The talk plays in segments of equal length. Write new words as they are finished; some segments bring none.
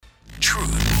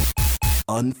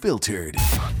unfiltered.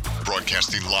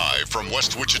 Broadcasting live from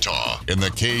West Wichita in the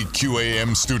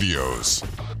KQAM studios.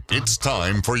 It's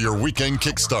time for your weekend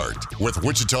kickstart with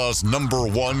Wichita's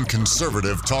 #1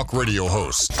 conservative talk radio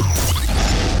host.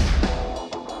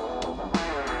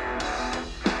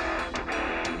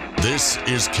 This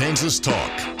is Kansas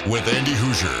Talk with Andy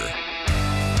Hoosier.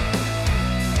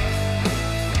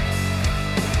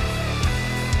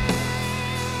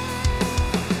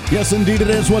 Yes, indeed it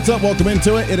is. What's up? Welcome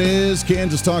into it. It is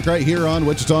Kansas Talk right here on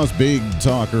Wichita's Big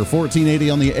Talker. 1480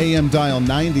 on the AM dial,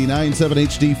 99.7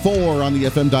 HD4 on the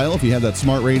FM dial if you have that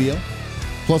smart radio.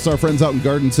 Plus our friends out in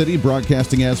Garden City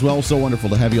broadcasting as well. So wonderful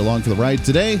to have you along for the ride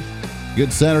today.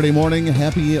 Good Saturday morning.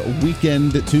 Happy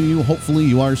weekend to you. Hopefully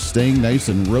you are staying nice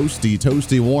and roasty,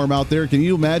 toasty, warm out there. Can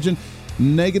you imagine?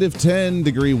 Negative 10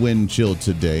 degree wind chill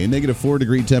today. Negative 4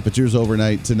 degree temperatures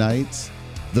overnight tonight.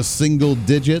 The single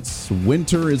digits.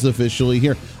 Winter is officially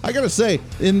here. I got to say,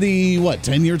 in the,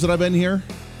 10 years that I've been here?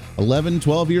 11,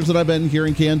 12 years that I've been here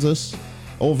in Kansas?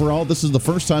 Overall, this is the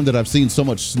first time that I've seen so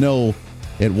much snow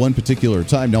at one particular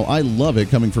time. Now, I love it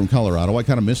coming from Colorado. I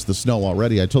kind of missed the snow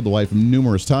already. I told the wife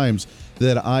numerous times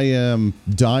that I am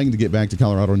dying to get back to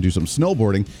Colorado and do some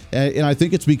snowboarding. And I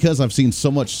think it's because I've seen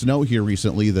so much snow here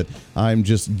recently that I'm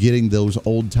just getting those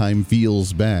old-time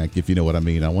feels back, if you know what I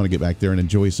mean. I want to get back there and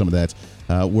enjoy some of that,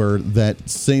 where that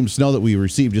same snow that we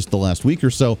received just the last week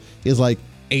or so is like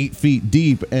 8 feet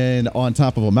deep and on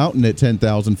top of a mountain at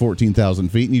 10,000, 14,000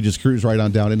 feet, and you just cruise right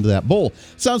on down into that bowl.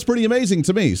 Sounds pretty amazing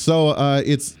to me. So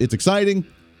it's exciting.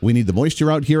 We need the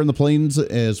moisture out here in the plains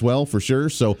as well, for sure.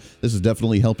 So this is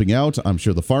definitely helping out. I'm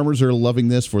sure the farmers are loving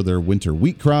this for their winter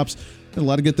wheat crops. And a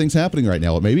lot of good things happening right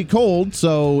now. It may be cold,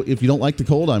 so if you don't like the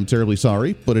cold, I'm terribly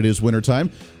sorry, but it is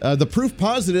wintertime. The proof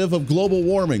positive of global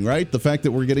warming, right? The fact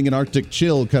that we're getting an Arctic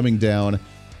chill coming down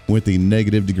with the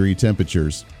negative degree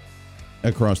temperatures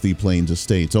across the plains of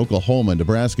states. Oklahoma,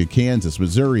 Nebraska, Kansas,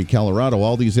 Missouri, Colorado,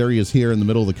 all these areas here in the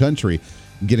middle of the country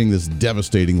getting this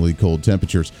devastatingly cold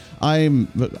temperatures. I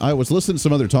was listening to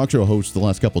some other talk show hosts the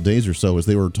last couple of days or so as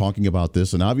they were talking about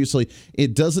this, and obviously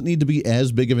it doesn't need to be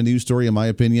as big of a news story in my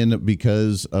opinion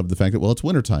because of the fact that, well, it's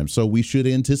wintertime, so we should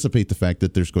anticipate the fact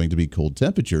that there's going to be cold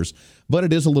temperatures, but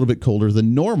it is a little bit colder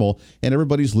than normal, and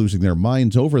everybody's losing their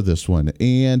minds over this one.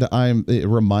 And it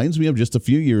reminds me of just a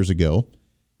few years ago,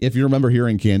 if you remember here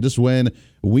in Kansas, when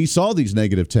we saw these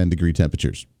negative 10 degree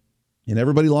temperatures. And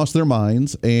everybody lost their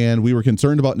minds, and we were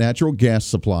concerned about natural gas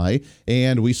supply,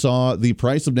 and we saw the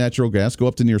price of natural gas go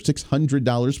up to near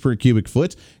 $600 per cubic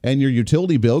foot, and your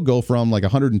utility bill go from like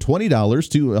 $120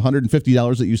 to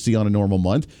 $150 that you see on a normal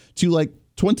month to like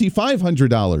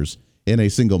 $2,500 in a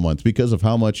single month because of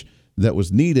how much that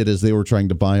was needed as they were trying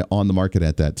to buy on the market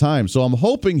at that time. So I'm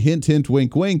hoping, hint, hint,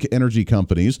 wink, wink, energy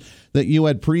companies, that you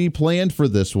had pre-planned for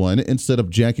this one instead of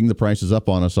jacking the prices up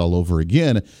on us all over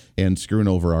again and screwing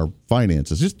over our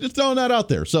finances. Just throwing that out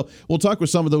there. So we'll talk with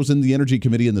some of those in the Energy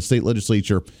Committee in the state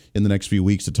legislature in the next few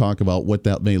weeks to talk about what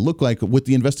that may look like with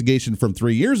the investigation from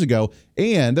 3 years ago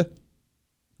and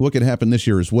what could happen this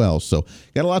year as well. So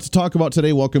got a lot to talk about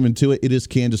today. Welcome into it. It is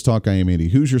Kansas Talk. I am Andy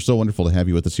Hoosier. So wonderful to have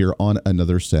you with us here on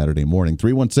another Saturday morning.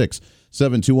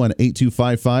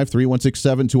 316-721-8255,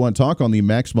 316-721-TALK on the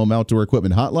Maximum Outdoor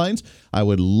Equipment hotlines. I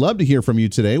would love to hear from you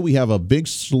today. We have a big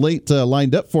slate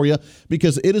lined up for you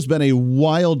because it has been a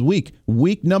wild week.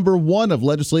 Week number 1 of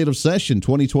legislative session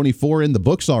 2024 in the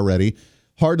books already.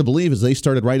 Hard to believe as they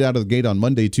started right out of the gate on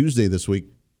Monday, Tuesday this week.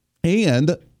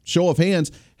 And show of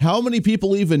hands, how many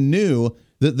people even knew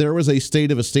that there was a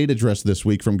State of a State address this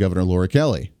week from Governor Laura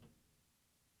Kelly?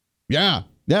 Yeah,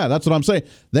 that's what I'm saying.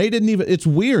 They didn't even, it's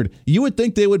weird. You would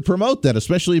think they would promote that,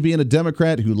 especially being a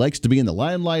Democrat who likes to be in the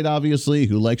limelight, obviously,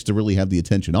 who likes to really have the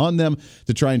attention on them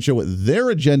to try and show what their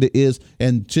agenda is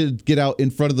and to get out in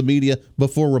front of the media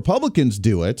before Republicans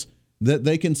do it, that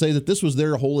they can say that this was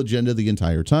their whole agenda the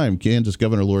entire time. Kansas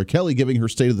Governor Laura Kelly giving her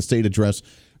State of the State address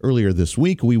earlier this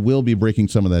week. We will be breaking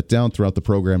some of that down throughout the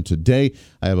program today.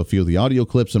 I have a few of the audio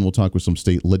clips, and we'll talk with some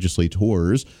state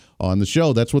legislators on the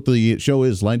show. That's what the show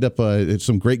is lined up. It's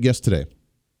some great guests today.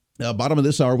 Bottom of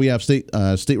this hour, we have State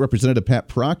Representative Pat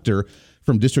Proctor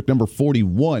from District Number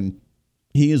 41.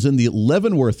 He is in the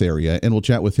Leavenworth area, and we'll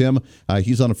chat with him.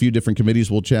 He's on a few different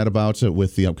committees we'll chat about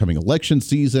with the upcoming election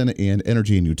season and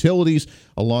energy and utilities,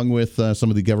 along with some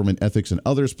of the government ethics and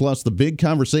others. Plus, the big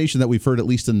conversation that we've heard, at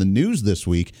least in the news this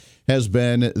week, has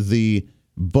been the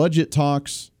budget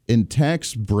talks and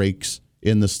tax breaks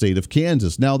in the state of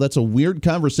Kansas. Now, that's a weird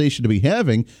conversation to be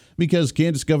having because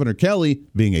Kansas Governor Kelly,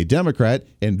 being a Democrat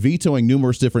and vetoing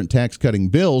numerous different tax-cutting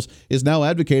bills, is now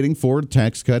advocating for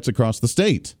tax cuts across the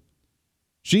state.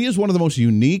 She is one of the most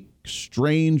unique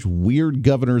strange, weird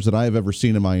governors that I have ever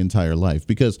seen in my entire life,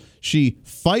 because she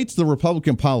fights the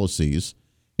Republican policies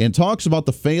and talks about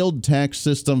the failed tax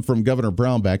system from Governor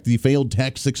Brownback, the failed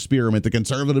tax experiment, the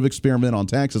conservative experiment on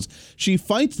taxes. She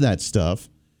fights that stuff,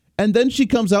 and then she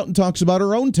comes out and talks about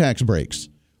her own tax breaks,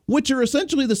 which are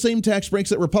essentially the same tax breaks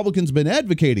that Republicans have been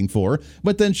advocating for,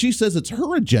 but then she says it's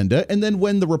her agenda, and then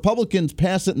when the Republicans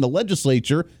pass it in the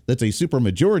legislature, that's a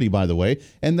supermajority, by the way,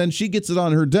 and then she gets it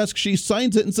on her desk, she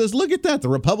signs it and says, look at that, the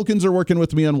Republicans are working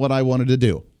with me on what I wanted to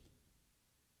do.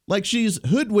 Like she's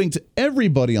hoodwinked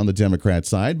everybody on the Democrat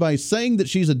side by saying that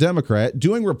she's a Democrat,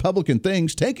 doing Republican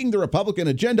things, taking the Republican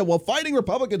agenda while fighting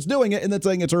Republicans doing it, and then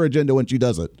saying it's her agenda when she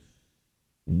does it.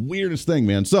 Weirdest thing,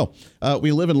 man. So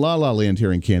we live in La La Land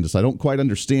here in Kansas. I don't quite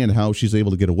understand how she's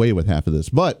able to get away with half of this.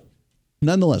 But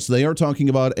nonetheless, they are talking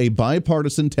about a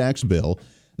bipartisan tax bill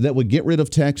that would get rid of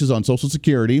taxes on Social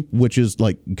Security, which is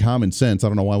like common sense. I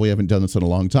don't know why we haven't done this in a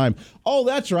long time. Oh,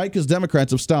 that's right, because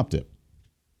Democrats have stopped it.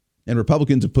 And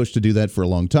Republicans have pushed to do that for a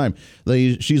long time.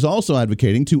 She's also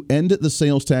advocating to end the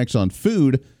sales tax on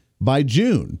food by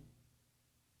June.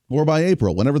 Or by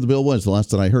April, whenever the bill was, the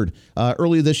last that I heard,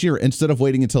 earlier this year, instead of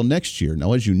waiting until next year.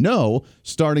 Now, as you know,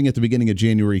 starting at the beginning of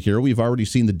January here, we've already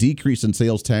seen the decrease in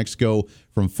sales tax go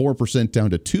from 4% down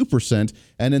to 2%,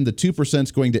 and then the 2%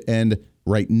 is going to end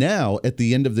right now at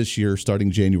the end of this year,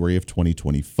 starting January of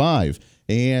 2025.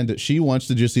 And she wants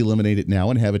to just eliminate it now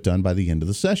and have it done by the end of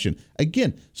the session.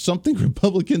 Again, something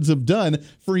Republicans have done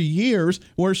for years,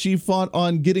 where she fought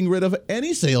on getting rid of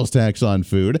any sales tax on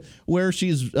food, where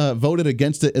she's voted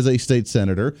against it as a state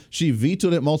senator. She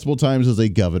vetoed it multiple times as a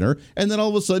governor. And then all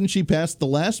of a sudden she passed the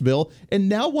last bill and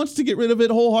now wants to get rid of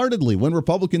it wholeheartedly, when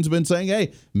Republicans have been saying,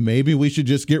 hey, maybe we should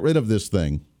just get rid of this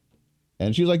thing.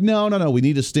 And she's like, no, we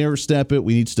need to stair-step it.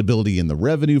 We need stability in the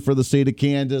revenue for the state of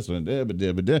Kansas.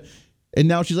 And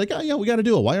now she's like, oh, yeah, we got to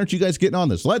do it. Why aren't you guys getting on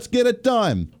this? Let's get it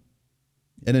done.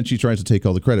 And then she tries to take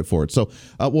all the credit for it. So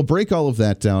we'll break all of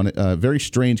that down. Very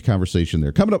strange conversation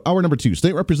there. Coming up, hour number 2,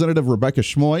 State Representative Rebecca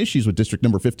Schmoe. She's with District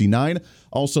number 59,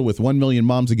 also with 1 Million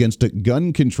Moms Against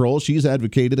Gun Control. She's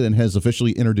advocated and has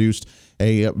officially introduced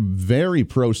a very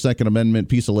pro-Second Amendment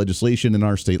piece of legislation in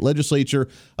our state legislature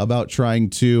about trying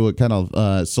to kind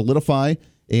of solidify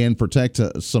and protect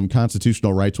some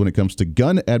constitutional rights when it comes to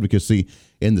gun advocacy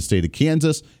in the state of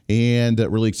Kansas. And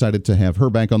really excited to have her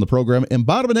back on the program. And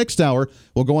bottom of next hour,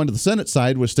 we'll go on to the Senate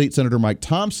side with State Senator Mike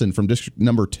Thompson from District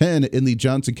number 10 in the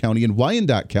Johnson County and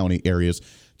Wyandotte County areas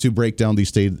to break down the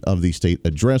state of the state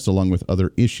address, along with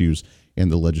other issues in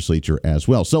the legislature as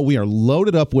well. So we are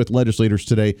loaded up with legislators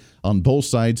today on both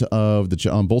sides of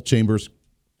on both chambers.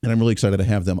 And I'm really excited to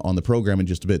have them on the program in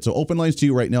just a bit. So open lines to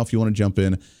you right now if you want to jump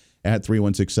in at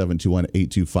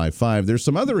 316-721-8255. There's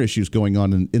some other issues going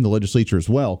on in the legislature as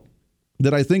well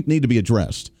that I think need to be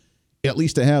addressed, at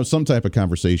least to have some type of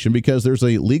conversation, because there's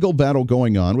a legal battle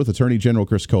going on with Attorney General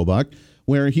Chris Kobach,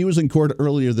 where he was in court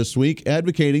earlier this week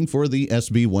advocating for the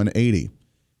SB 180.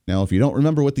 Now, if you don't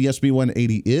remember what the SB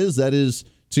 180 is, that is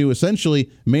to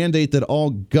essentially mandate that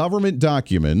all government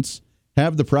documents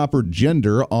have the proper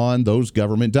gender on those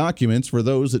government documents for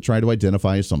those that try to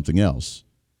identify as something else.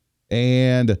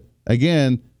 And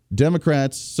again,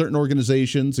 Democrats, certain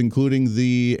organizations, including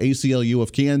the ACLU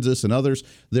of Kansas and others,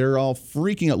 they're all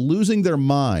freaking out, losing their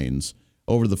minds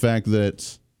over the fact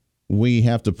that we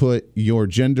have to put your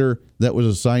gender that was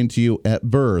assigned to you at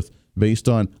birth based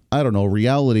on, I don't know,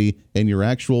 reality and your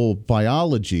actual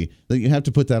biology, that you have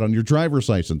to put that on your driver's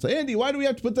license. Andy, why do we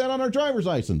have to put that on our driver's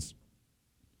license?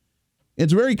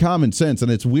 It's very common sense,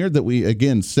 and it's weird that we,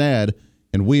 again, sad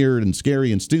and weird and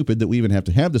scary and stupid that we even have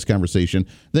to have this conversation,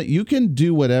 that you can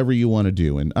do whatever you want to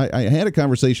do. And I had a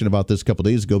conversation about this a couple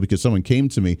days ago because someone came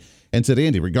to me and said,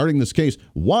 Andy, regarding this case,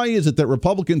 why is it that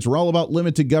Republicans are all about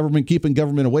limited government, keeping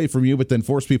government away from you, but then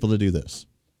force people to do this?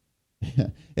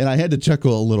 And I had to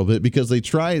chuckle a little bit because they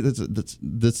try,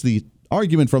 that's the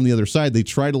argument from the other side. They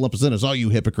try to lump us in as, oh, you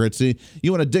hypocrites. You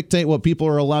want to dictate what people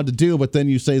are allowed to do, but then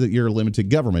you say that you're a limited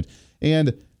government.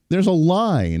 And there's a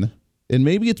line. And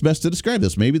maybe it's best to describe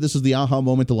this. Maybe this is the aha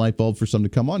moment, the light bulb for some to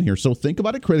come on here. So think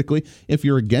about it critically. If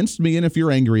you're against me and if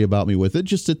you're angry about me with it,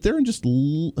 just sit there and just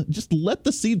let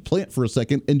the seed plant for a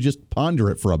second and just ponder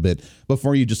it for a bit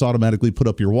before you just automatically put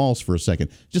up your walls for a second.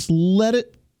 Just let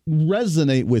it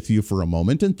resonate with you for a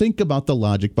moment and think about the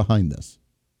logic behind this.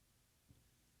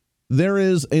 There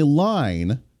is a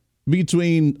line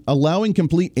between allowing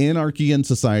complete anarchy in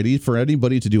society for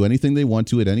anybody to do anything they want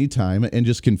to at any time and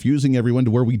just confusing everyone to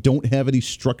where we don't have any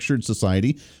structured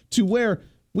society, to where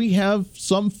we have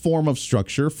some form of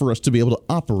structure for us to be able to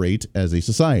operate as a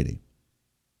society.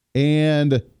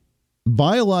 And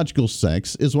biological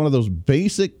sex is one of those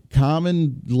basic,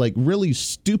 common, like really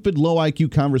stupid, low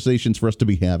IQ conversations for us to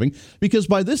be having, because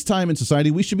by this time in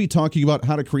society, we should be talking about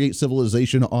how to create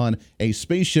civilization on a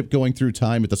spaceship going through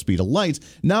time at the speed of light,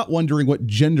 not wondering what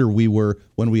gender we were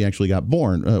when we actually got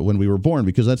born, when we were born,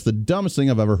 because that's the dumbest thing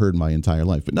I've ever heard in my entire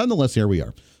life. But nonetheless, here we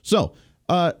are. So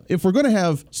if we're going to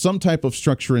have some type of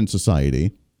structure in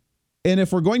society, and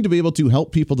if we're going to be able to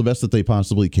help people the best that they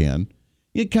possibly can,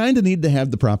 you kind of need to have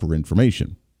the proper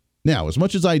information. Now, as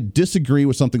much as I disagree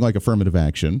with something like affirmative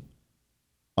action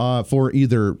for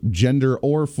either gender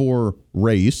or for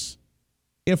race,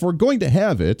 if we're going to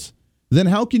have it, then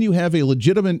how can you have a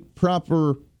legitimate,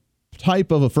 proper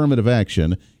type of affirmative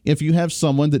action if you have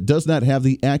someone that does not have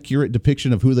the accurate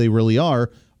depiction of who they really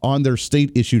are on their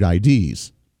state-issued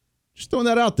IDs? Just throwing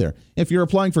that out there. If you're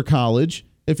applying for college,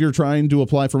 if you're trying to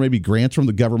apply for maybe grants from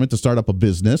the government to start up a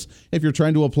business, if you're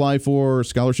trying to apply for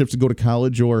scholarships to go to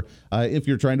college, or if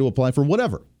you're trying to apply for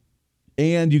whatever,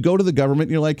 and you go to the government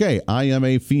and you're like, hey, I am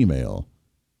a female,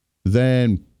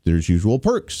 then there's usual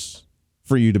perks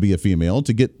for you to be a female,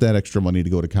 to get that extra money to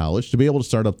go to college, to be able to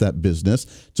start up that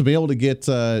business, to be able to get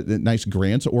nice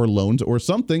grants or loans or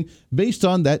something based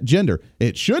on that gender.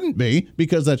 It shouldn't be,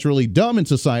 because that's really dumb in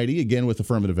society, again, with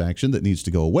affirmative action that needs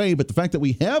to go away. But the fact that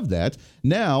we have that,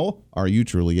 now, are you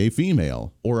truly a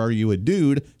female? Or are you a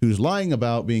dude who's lying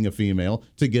about being a female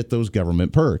to get those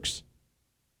government perks?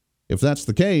 If that's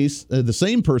the case, the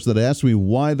same person that asked me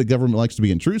why the government likes to be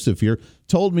intrusive here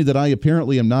told me that I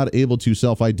apparently am not able to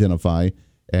self-identify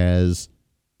as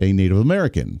a Native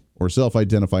American or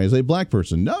self-identify as a black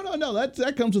person. No,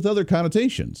 that comes with other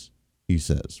connotations, he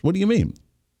says. What do you mean?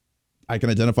 I can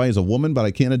identify as a woman, but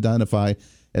I can't identify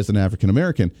as an African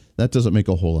American. That doesn't make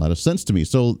a whole lot of sense to me.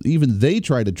 So even they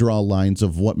try to draw lines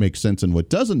of what makes sense and what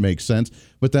doesn't make sense,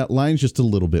 but that line's just a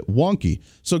little bit wonky.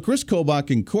 So Chris Kobach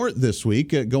in court this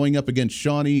week, going up against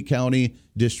Shawnee County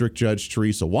District Judge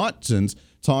Teresa Watson's,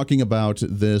 talking about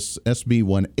this SB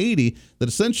 180 that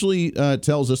essentially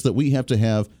tells us that we have to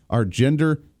have our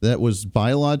gender, that was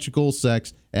biological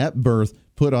sex at birth,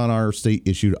 put on our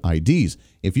state-issued IDs.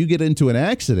 If you get into an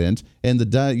accident and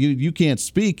you can't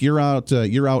speak, you're out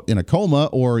in a coma,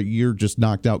 or you're just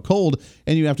knocked out cold,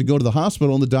 and you have to go to the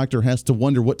hospital, and the doctor has to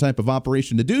wonder what type of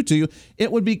operation to do to you,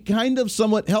 it would be kind of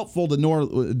somewhat helpful to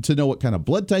know what kind of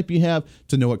blood type you have,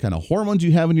 to know what kind of hormones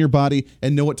you have in your body,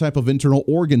 and know what type of internal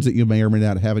organs that you may or may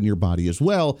not have in your body as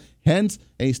well. Hence,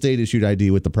 a state-issued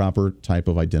ID with the proper type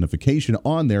of identification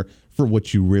on there for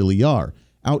what you really are.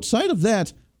 Outside of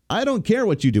that, I don't care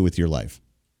what you do with your life.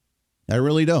 I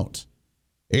really don't.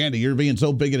 Andy, you're being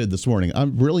so bigoted this morning.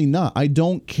 I'm really not. I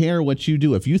don't care what you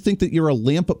do. If you think that you're a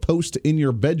lamp post in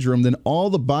your bedroom, then all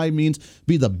the by means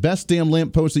be the best damn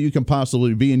lamp post that you can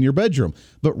possibly be in your bedroom.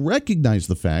 But recognize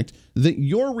the fact that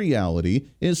your reality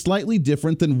is slightly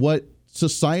different than what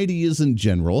society is in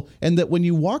general, and that when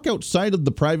you walk outside of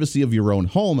the privacy of your own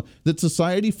home, that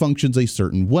society functions a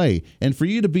certain way. And for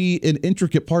you to be an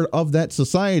intricate part of that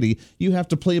society, you have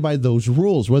to play by those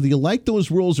rules. Whether you like those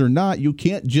rules or not, you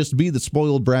can't just be the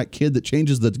spoiled brat kid that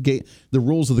changes the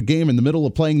rules of the game in the middle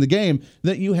of playing the game.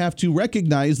 That you have to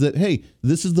recognize that, hey,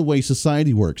 this is the way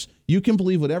society works. You can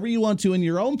believe whatever you want to in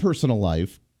your own personal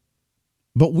life,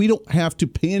 but we don't have to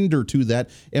pander to that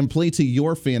and play to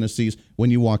your fantasies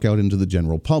when you walk out into the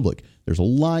general public. There's a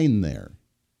line there.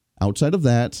 Outside of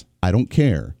that, I don't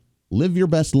care. Live your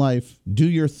best life. Do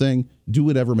your thing. Do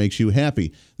whatever makes you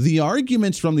happy. The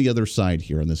arguments from the other side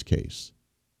here in this case,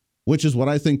 which is what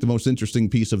I think the most interesting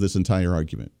piece of this entire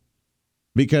argument,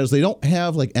 because they don't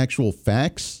have like actual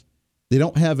facts. They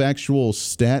don't have actual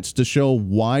stats to show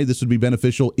why this would be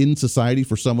beneficial in society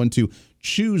for someone to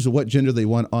choose what gender they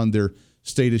want on their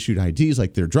state-issued IDs,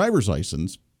 like their driver's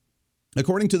license.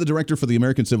 According to the director for the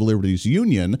American Civil Liberties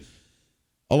Union,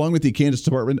 along with the Kansas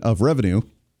Department of Revenue,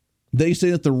 they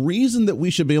say that the reason that we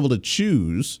should be able to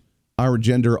choose our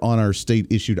gender on our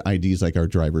state-issued IDs, like our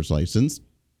driver's license,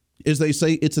 is they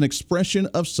say it's an expression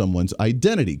of someone's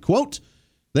identity. Quote,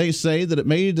 they say that it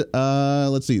made,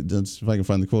 let's see if I can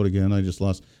find the quote again. I just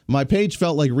lost. My page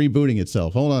felt like rebooting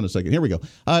itself. Hold on a second. Here we go.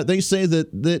 They say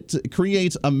that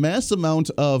creates a mass amount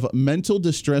of mental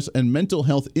distress and mental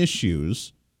health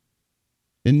issues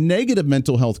and negative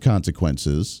mental health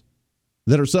consequences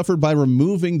that are suffered by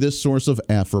removing this source of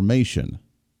affirmation.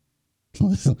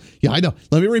 Yeah, I know.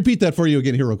 Let me repeat that for you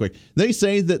again here real quick. They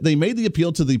say that they made the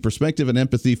appeal to the perspective and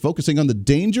empathy, focusing on the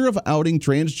danger of outing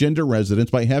transgender residents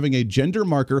by having a gender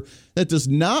marker that does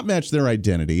not match their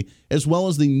identity, as well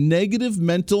as the negative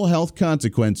mental health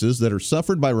consequences that are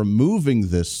suffered by removing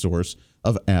this source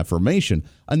of affirmation.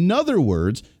 In other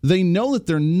words, they know that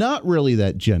they're not really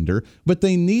that gender, but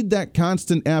they need that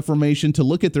constant affirmation to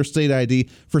look at their state ID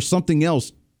for something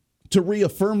else to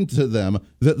reaffirm to them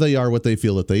that they are what they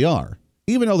feel that they are.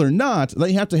 Even though they're not,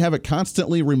 they have to have it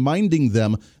constantly reminding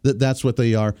them that that's what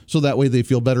they are, so that way they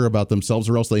feel better about themselves,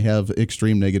 or else they have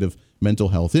extreme negative mental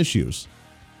health issues.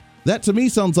 That to me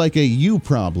sounds like a you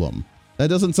problem. That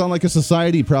doesn't sound like a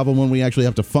society problem when we actually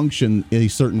have to function a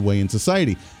certain way in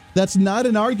society. That's not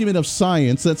an argument of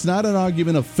science. That's not an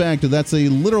argument of fact. That's a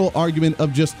literal argument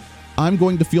of just, I'm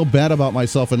going to feel bad about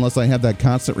myself unless I have that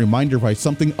constant reminder by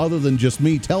something other than just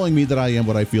me telling me that I am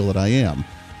what I feel that I am.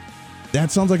 That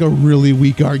sounds like a really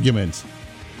weak argument,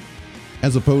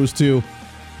 as opposed to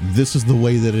this is the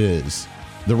way that it is,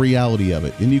 the reality of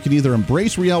it. And you can either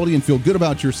embrace reality and feel good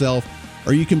about yourself,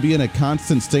 or you can be in a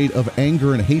constant state of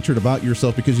anger and hatred about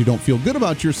yourself because you don't feel good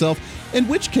about yourself, in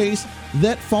which case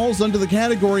that falls under the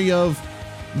category of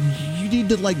you need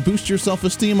to boost your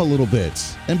self-esteem a little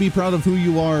bit and be proud of who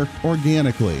you are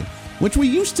organically, which we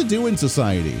used to do in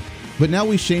society. But now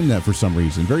we shame that for some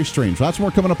reason. Very strange. Lots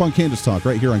more coming up on Kansas Talk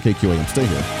right here on KQAM. Stay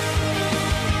here.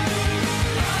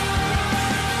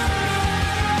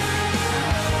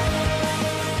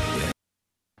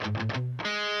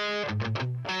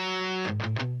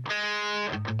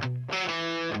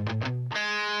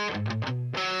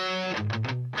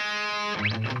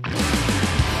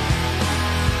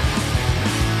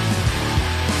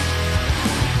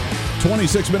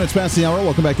 .26 minutes past the hour.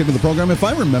 Welcome back into the program. If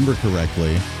I remember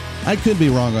correctly, I could be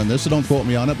wrong on this, so don't quote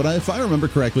me on it, but if I remember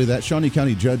correctly, that Shawnee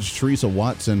County Judge Teresa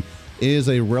Watson is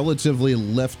a relatively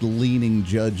left-leaning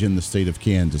judge in the state of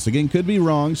Kansas. Again, could be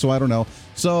wrong, so I don't know.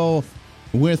 So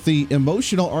with the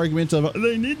emotional argument of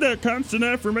they need that constant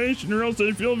affirmation or else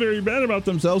they feel very bad about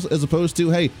themselves, as opposed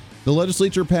to, hey, the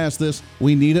legislature passed this.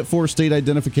 We need it for state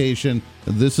identification.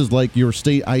 This is like your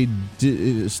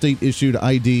state-issued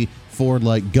ID for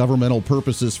governmental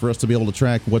purposes for us to be able to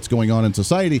track what's going on in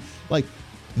society.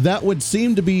 That would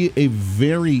seem to be a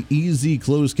very easy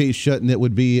closed case shut, and it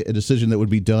would be a decision that would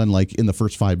be done in the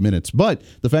first 5 minutes. But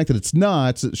the fact that it's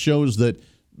not, it shows that,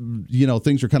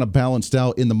 things are kind of balanced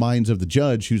out in the minds of the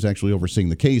judge who's actually overseeing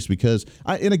the case. Because,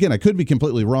 and again, I could be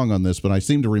completely wrong on this, but I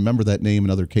seem to remember that name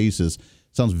in other cases.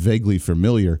 Sounds vaguely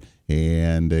familiar,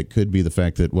 and it could be the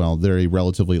fact that, they're a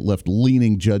relatively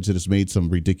left-leaning judge that has made some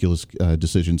ridiculous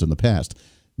decisions in the past.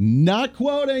 Not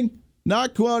quoting,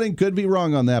 could be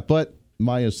wrong on that, but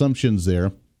my assumptions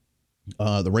there,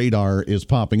 the radar is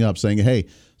popping up saying, hey,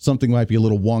 something might be a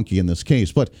little wonky in this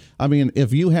case. But,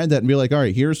 if you had that and be like, all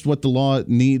right, here's what the law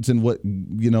needs and what,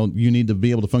 you need to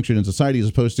be able to function in society, as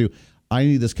opposed to, I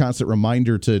need this constant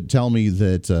reminder to tell me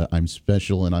that I'm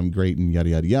special and I'm great and yada,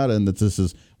 yada, yada, and that this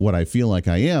is what I feel like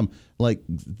I am.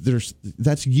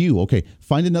 That's you. Okay,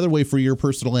 find another way for your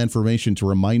personal affirmation to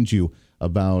remind you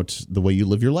about the way you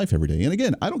live your life every day. And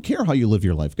again, I don't care how you live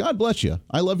your life. God bless you.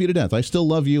 I love you to death. I still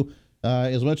love you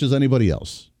as much as anybody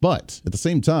else. But at the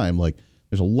same time,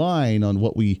 there's a line on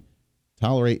what we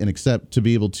tolerate and accept to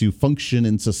be able to function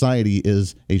in society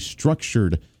is a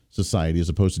structured society as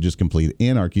opposed to just complete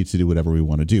anarchy to do whatever we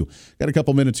want to do. Got a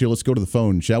couple minutes here. Let's go to the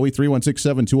phone, shall we?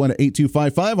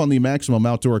 316-721-8255 on the Maximum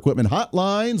Outdoor Equipment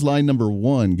Hotlines. Line number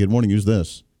 1. Good morning. Who's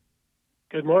this?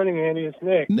 Good morning, Andy. It's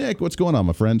Nick. Nick, what's going on,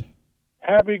 my friend?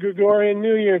 Happy Gregorian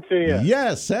New Year to you.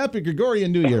 Yes, happy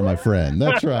Gregorian New Year, my friend.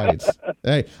 That's right.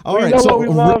 Hey, all right. So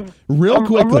real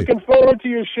quickly, I'm looking forward to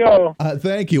your show.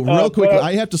 Thank you. Real quickly,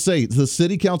 I have to say, the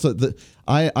city council.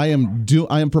 I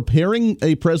am preparing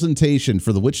a presentation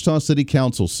for the Wichita City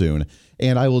Council soon,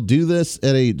 and I will do this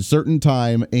at a certain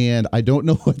time. And I don't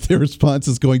know what their response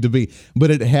is going to be, but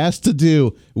it has to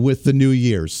do with the new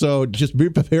year. So just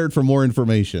be prepared for more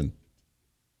information.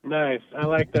 Nice. I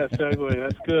like that segue.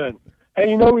 That's good.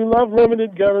 Hey, we love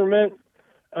limited government,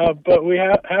 but we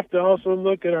have to also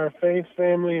look at our faith,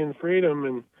 family, and freedom.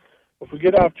 And if we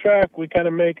get off track, we kind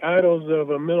of make idols of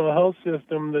a mental health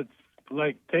system that's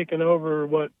taking over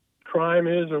what crime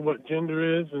is or what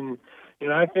gender is. And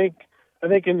I think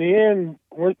in the end,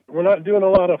 we're not doing a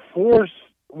lot of force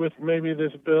with maybe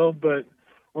this bill, but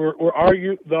our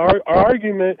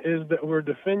argument is that we're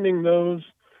defending those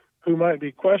who might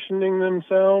be questioning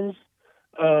themselves.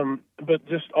 But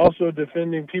just also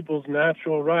defending people's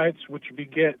natural rights, which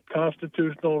beget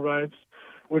constitutional rights,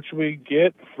 which we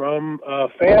get from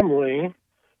family,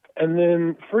 and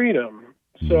then freedom.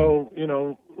 So,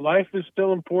 life is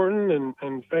still important,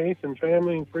 and faith and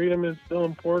family and freedom is still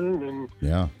important. And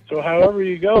so however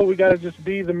you go, we got to just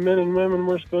be the men and women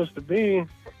we're supposed to be,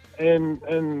 and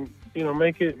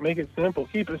make it simple.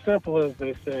 Keep it simple, as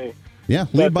they say. Yeah,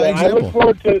 lead by example. I look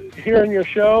forward to hearing your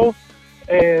show.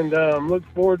 and look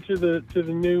forward to the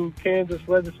new Kansas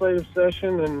legislative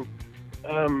session.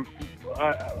 And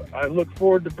I look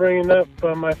forward to bringing up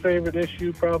my favorite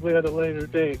issue probably at a later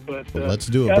date. But let's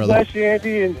do it, God brother. bless you,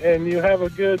 Andy, and you have a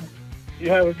good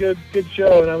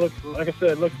show. And like I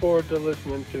said, look forward to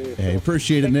listening to you. Hey,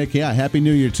 appreciate it, Nick. Yeah, Happy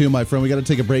New Year too, my friend. We got to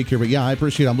take a break here, but yeah, I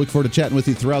appreciate it. I'm looking forward to chatting with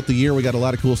you throughout the year. We got a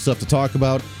lot of cool stuff to talk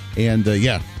about, and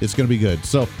yeah, it's going to be good.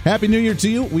 So Happy New Year to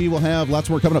you. We will have lots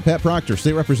more coming up. Pat Proctor,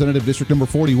 State Representative, District Number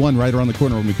 41, right around the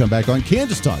corner when we come back on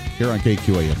Kansas Talk here on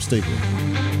KQAM. Stay tuned.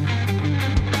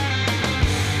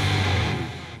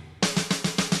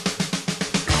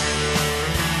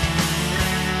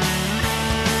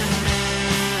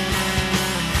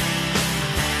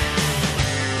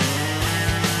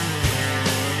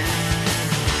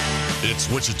 It's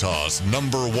Wichita's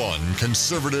 #1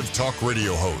 conservative talk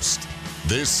radio host.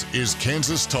 This is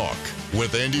Kansas Talk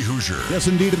with Andy Hoosier. Yes,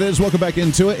 indeed it is. Welcome back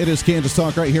into it. It is Kansas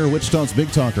Talk right here, Wichita's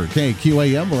Big Talker,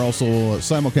 KQAM. We're also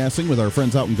simulcasting with our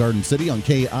friends out in Garden City on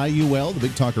KIUL, the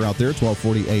Big Talker out there,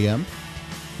 1240 AM.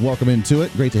 Welcome into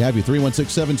it. Great to have you.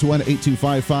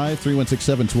 316-721-8255,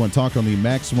 316-721-TALK on the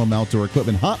Maximum Outdoor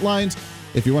Equipment hotlines.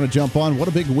 If you want to jump on, what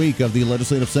a big week of the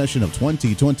legislative session of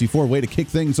 2024. Way to kick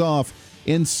things off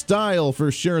in style,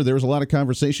 for sure. There was a lot of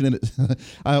conversation in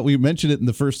it. We mentioned it in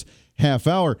the first half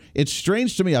hour. It's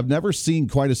strange to me. I've never seen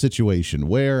quite a situation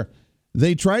where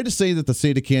they try to say that the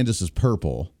state of Kansas is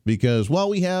purple because, well,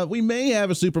 we may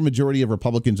have a supermajority of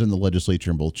Republicans in the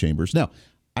legislature in both chambers. Now,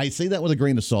 I say that with a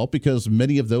grain of salt because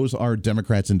many of those are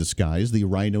Democrats in disguise, the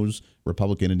rhinos,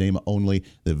 Republican in name only,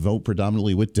 that vote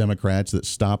predominantly with Democrats, that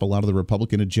stop a lot of the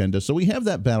Republican agenda. So we have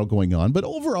that battle going on. But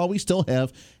overall, we still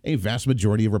have a vast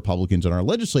majority of Republicans in our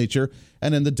legislature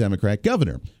and then the Democrat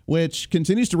governor, which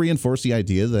continues to reinforce the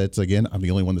idea that, again, I'm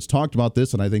the only one that's talked about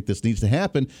this, and I think this needs to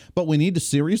happen. But we need to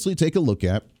seriously take a look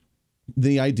at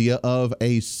the idea of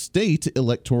a state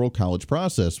electoral college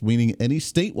process, meaning any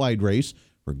statewide race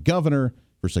for governor,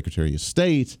 for Secretary of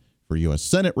State, for U.S.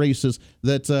 Senate races,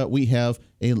 that we have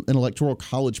an electoral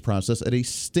college process at a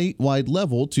statewide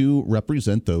level to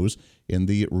represent those in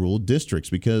the rural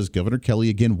districts, because Governor Kelly,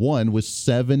 again, won with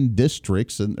 7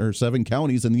 districts or 7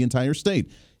 counties in the entire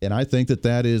state. And I think that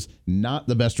that is not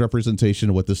the best representation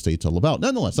of what the state's all about.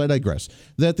 Nonetheless, I digress.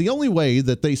 That the only way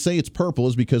that they say it's purple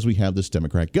is because we have this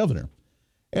Democrat governor.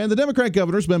 And the Democrat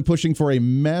governor's been pushing for a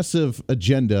massive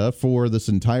agenda for this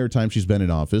entire time she's been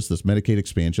in office, this Medicaid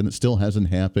expansion that still hasn't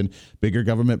happened, bigger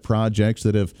government projects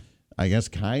that have, I guess,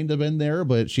 kind of been there,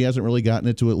 but she hasn't really gotten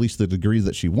it to at least the degree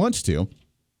that she wants to.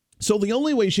 So the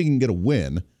only way she can get a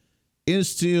win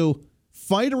is to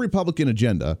fight a Republican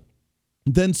agenda,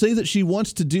 then say that she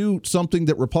wants to do something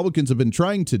that Republicans have been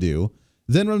trying to do.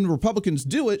 Then when Republicans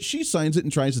do it, she signs it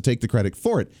and tries to take the credit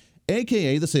for it.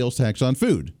 AKA the sales tax on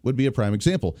food would be a prime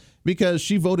example, because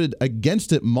she voted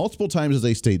against it multiple times as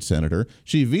a state senator.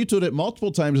 She vetoed it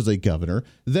multiple times as a governor.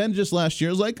 Then just last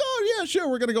year was like, oh, yeah, sure,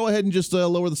 we're going to go ahead and just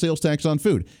lower the sales tax on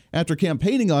food. After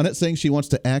campaigning on it, saying she wants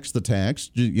to axe the tax,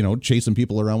 chasing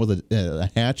people around with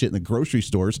a hatchet in the grocery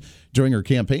stores during her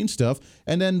campaign stuff.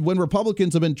 And then when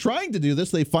Republicans have been trying to do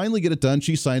this, they finally get it done.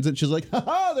 She signs it. She's like,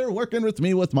 ha-ha, they're working with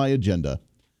me with my agenda.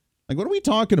 Like, what are we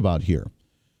talking about here?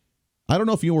 I don't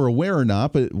know if you were aware or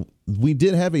not, but we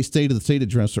did have a State of the State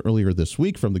address earlier this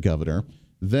week from the governor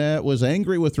that was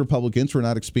angry with Republicans for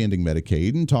not expanding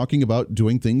Medicaid and talking about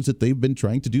doing things that they've been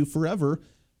trying to do forever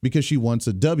because she wants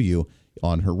a W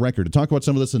on her record. To talk about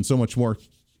some of this and so much more,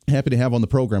 happy to have on the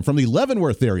program from the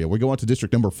Leavenworth area. We go on to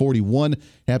District Number 41.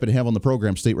 Happy to have on the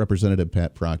program State Representative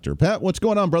Pat Proctor. Pat, what's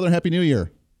going on, brother? Happy New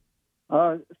Year.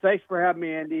 Thanks for having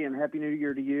me, Andy, and Happy New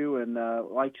Year to you. And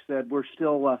like you said, we're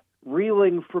still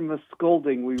reeling from the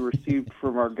scolding we received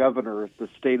from our governor at the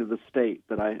State of the State,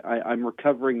 but I'm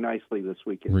recovering nicely this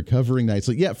weekend. Recovering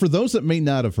nicely. Yeah, for those that may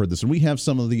not have heard this, and we have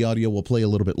some of the audio we'll play a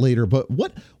little bit later, but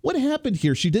what happened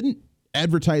here? She didn't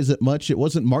advertise it much. It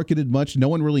wasn't marketed much. No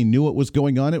one really knew what was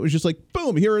going on. It was just like,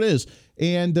 boom, here it is.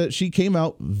 And she came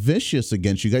out vicious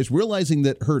against you guys, realizing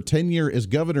that her tenure as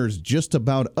governor is just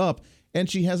about up, and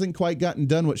she hasn't quite gotten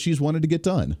done what she's wanted to get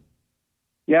done.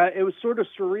 Yeah, it was sort of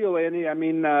surreal, Andy. I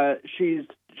mean,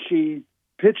 she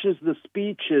pitches the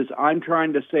speech as I'm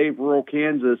trying to save rural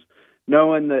Kansas,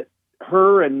 knowing that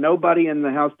her and nobody in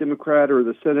the House Democrat or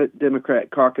the Senate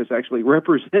Democrat caucus actually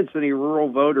represents any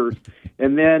rural voters,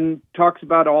 and then talks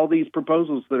about all these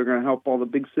proposals that are going to help all the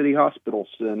big city hospitals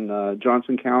in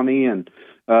Johnson County. And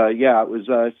it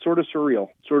was sort of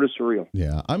surreal.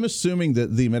 Yeah, I'm assuming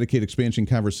that the Medicaid expansion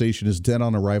conversation is dead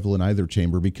on arrival in either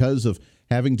chamber because of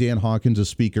having Dan Hawkins as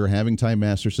speaker, having Ty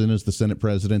Masterson as the Senate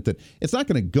president, that it's not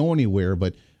going to go anywhere.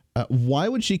 But Why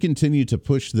would she continue to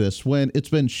push this when it's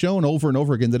been shown over and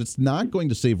over again that it's not going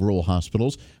to save rural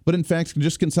hospitals, but in fact can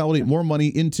just consolidate more money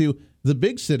into the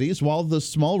big cities while the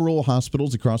small rural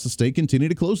hospitals across the state continue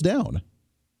to close down?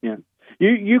 Yeah,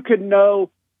 you can know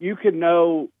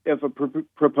if a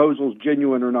proposal is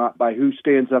genuine or not by who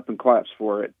stands up and claps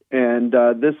for it. And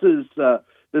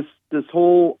this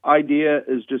whole idea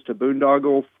is just a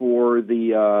boondoggle for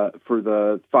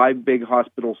the 5 big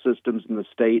hospital systems in the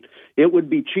state. It would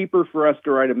be cheaper for us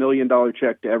to write $1 million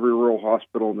check to every rural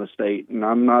hospital in the state, and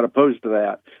I'm not opposed to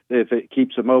that if it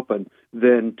keeps them open,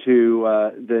 than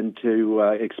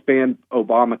to expand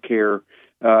Obamacare.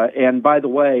 And by the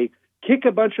way, kick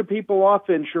a bunch of people off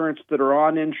insurance that are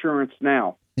on insurance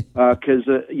now, because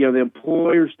the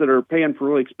employers that are paying for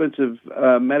really expensive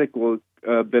medical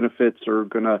benefits are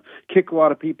going to kick a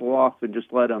lot of people off and just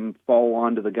let them fall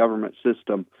onto the government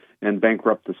system and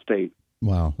bankrupt the state.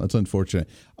 Wow, that's unfortunate.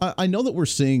 I know that we're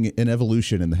seeing an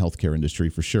evolution in the healthcare industry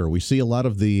for sure. We see a lot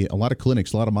of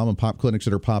clinics, a lot of mom and pop clinics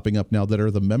that are popping up now that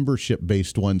are the membership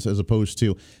based ones, as opposed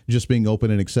to just being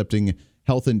open and accepting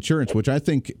health insurance, which I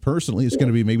think personally is going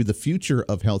to be maybe the future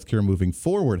of healthcare moving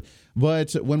forward.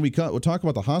 But when we talk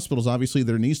about the hospitals, obviously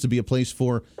there needs to be a place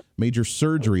for major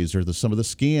surgeries or some of the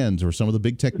scans or some of the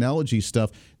big technology stuff.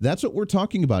 That's what we're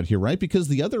talking about here, right? Because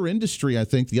the other industry, I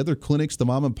think, the other clinics, the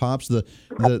mom and pops, the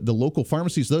local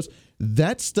pharmacies,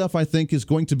 that stuff I think is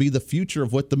going to be the future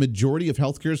of what the majority of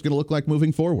healthcare is going to look like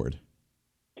moving forward.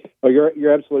 Oh,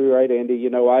 you're absolutely right, Andy.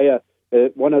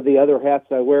 One of the other hats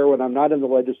I wear when I'm not in the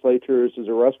legislature is as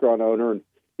a restaurant owner, and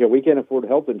we can't afford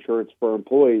health insurance for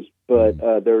employees, but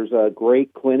there's a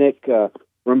great clinic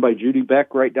run by Judy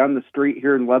Beck right down the street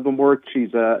here in Leavenworth. She's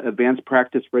an advanced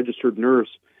practice registered nurse.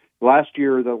 Last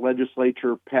year, the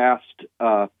legislature passed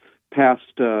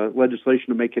legislation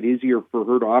to make it easier for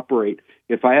her to operate.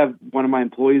 If I have one of my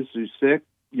employees who's sick,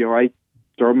 I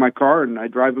throw in my car and I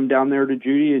drive them down there to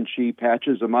Judy, and she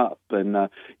patches them up. And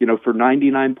for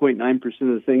 99.9% of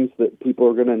the things that people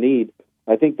are going to need,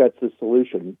 I think that's the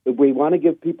solution. We want to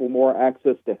give people more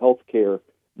access to health care,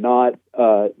 not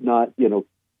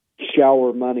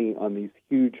shower money on these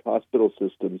huge hospital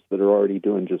systems that are already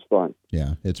doing just fine.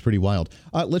 Yeah, it's pretty wild.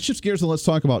 Let's shift gears and let's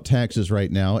talk about taxes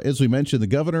right now. As we mentioned, the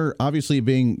governor, obviously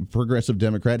being progressive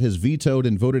Democrat, has vetoed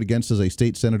and voted against as a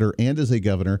state senator and as a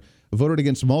governor, voted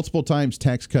against multiple times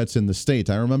tax cuts in the state.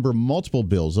 I remember multiple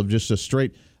bills of just a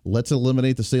straight, let's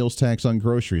eliminate the sales tax on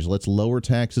groceries. Let's lower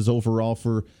taxes overall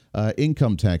for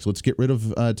income tax. Let's get rid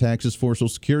of taxes for Social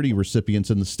Security recipients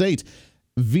in the state.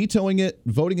 Vetoing it,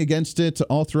 voting against it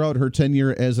all throughout her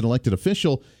tenure as an elected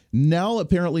official. Now,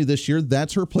 apparently this year,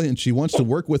 that's her plan. She wants to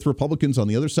work with Republicans on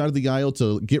the other side of the aisle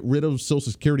to get rid of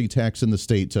Social Security tax in the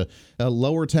state, to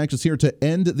lower taxes here, to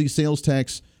end the sales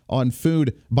tax on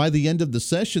food by the end of the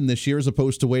session this year, as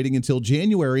opposed to waiting until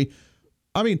January.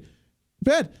 I mean,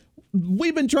 Pat,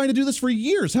 we've been trying to do this for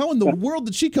years. How in the world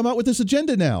did she come out with this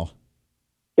agenda now?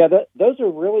 Yeah, those are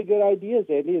really good ideas,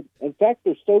 Andy. In fact,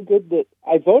 they're so good that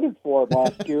I voted for them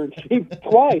last year, and she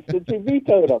twice, and she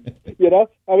vetoed them.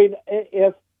 I mean,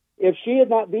 if she had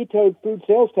not vetoed food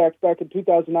sales tax back in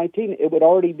 2019, it would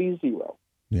already be zero.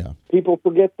 Yeah, people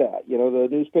forget that. The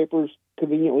newspapers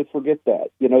conveniently forget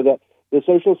that. That the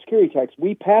Social Security tax,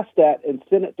 we passed that and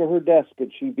sent it to her desk,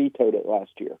 and she vetoed it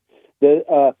last year.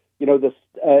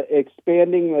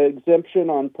 Expanding the exemption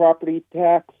on property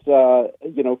tax,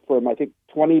 from I think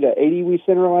 20 to 80 we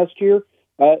sent her last year.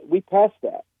 We passed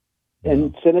that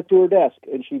and sent it to her desk,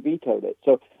 and she vetoed it.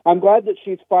 So I'm glad that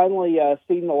she's finally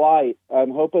seen the light.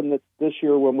 I'm hoping that this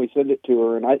year when we send it to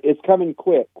her, and it's coming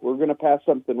quick, we're going to pass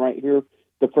something right here at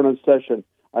the front of the session.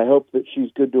 I hope that she's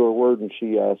good to her word and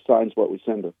she signs what we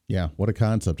send her. Yeah, what a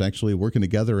concept, actually working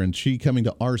together and she coming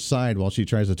to our side while she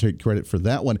tries to take credit for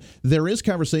that one. There is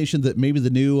conversation that maybe the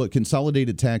new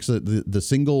consolidated tax, the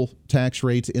single tax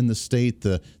rate in the state,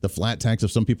 the flat tax,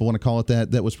 if some people want to call it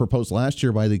that was proposed last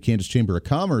year by the Kansas Chamber of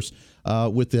Commerce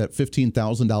with that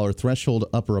 $15,000 threshold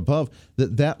up or above,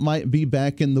 that might be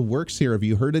back in the works here. Have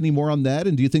you heard any more on that?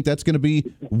 And do you think that's going to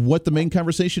be what the main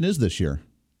conversation is this year?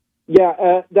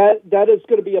 Yeah, that is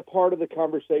going to be a part of the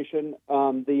conversation.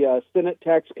 The Senate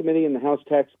Tax Committee and the House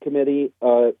Tax Committee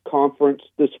conference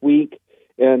this week,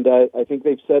 and I think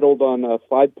they've settled on a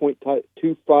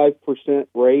 5.25%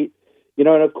 rate. And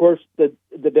of course, the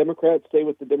Democrats say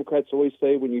what the Democrats always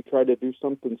say when you try to do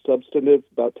something substantive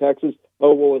about taxes.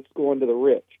 Oh, well, it's going to the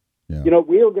rich. Yeah.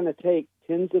 We are going to take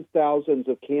tens of thousands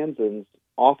of Kansans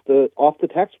off the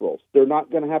tax rolls. They're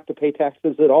not going to have to pay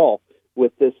taxes at all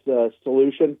with this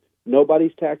solution.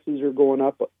 Nobody's taxes are going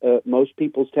up. Most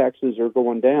people's taxes are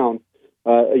going down.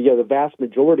 The vast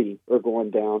majority are going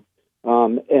down.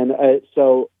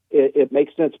 So it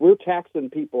makes sense. We're taxing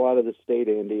people out of the state,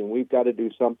 Andy, and we've got to do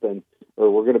something, or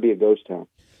we're going to be a ghost town.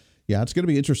 Yeah, it's going to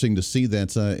be interesting to see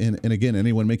that. And again,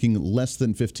 anyone making less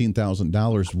than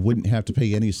 $15,000 wouldn't have to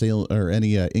pay any sale or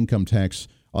any income tax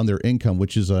on their income,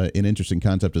 which is an interesting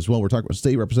concept as well. We're talking with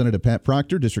State Representative Pat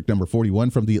Proctor, District Number 41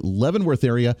 from the Leavenworth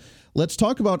area. Let's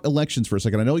talk about elections for a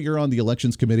second. I know you're on the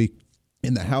Elections Committee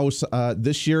in the House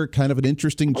this year. Kind of an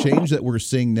interesting change that we're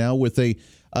seeing now with a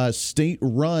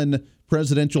state-run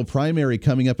presidential primary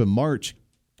coming up in March,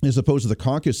 as opposed to the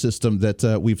caucus system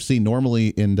that we've seen normally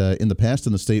in the past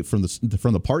in the state from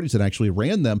the parties that actually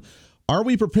ran them. Are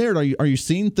we prepared? Are you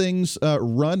seeing things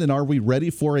run, and are we ready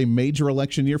for a major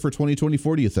election year for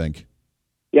 2024, do you think?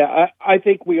 Yeah, I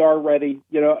think we are ready.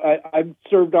 You know, I've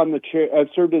served on the chair. I've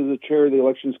served as the chair of the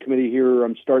Elections Committee here.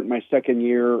 I'm starting my second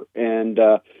year, and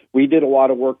we did a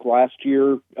lot of work last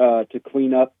year to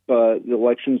clean up the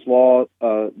elections law.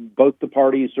 Both the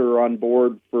parties are on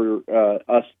board for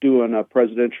us doing a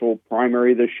presidential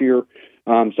primary this year.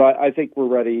 So I think we're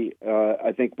ready.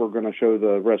 I think we're going to show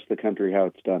the rest of the country how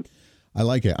it's done. I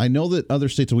like it. I know that other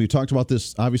states, and we've talked about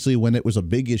this, obviously, when it was a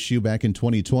big issue back in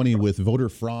 2020 with voter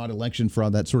fraud, election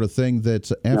fraud, that sort of thing,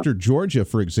 that after Georgia,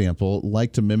 for example,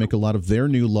 like to mimic a lot of their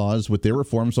new laws with their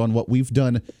reforms on what we've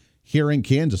done here in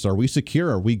Kansas. Are we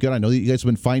secure? Are we good? I know that you guys have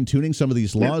been fine-tuning some of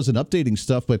these laws and updating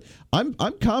stuff, but I'm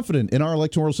confident in our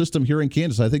electoral system here in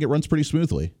Kansas. I think it runs pretty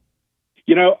smoothly.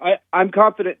 You know, I'm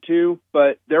confident, too,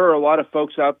 but there are a lot of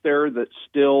folks out there that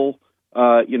still,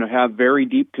 have very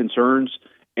deep concerns.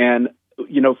 And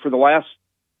for the last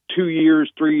 2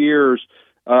 years, 3 years,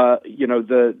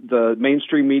 the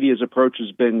mainstream media's approach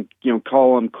has been,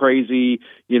 call them crazy,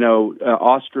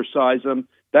 ostracize them.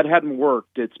 That hadn't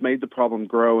worked. It's made the problem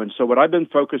grow. And so what I've been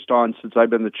focused on since I've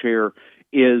been the chair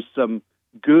is some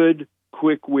good,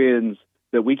 quick wins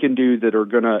that we can do that are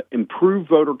going to improve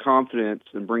voter confidence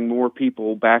and bring more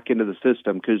people back into the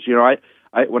system. Because,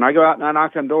 when I go out and I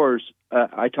knock on doors,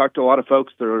 I talk to a lot of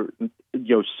folks that are,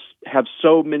 have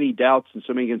so many doubts and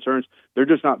so many concerns. They're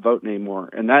just not voting anymore,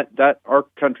 and that our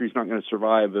country's not going to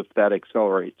survive if that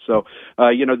accelerates. So,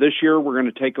 this year we're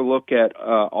going to take a look at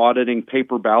auditing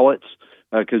paper ballots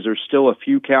because there's still a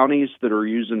few counties that are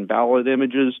using ballot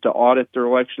images to audit their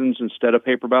elections instead of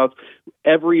paper ballots.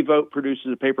 Every vote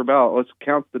produces a paper ballot. Let's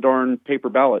count the darn paper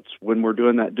ballots when we're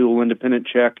doing that dual independent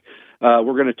check. We're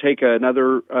going to take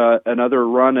another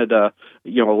run at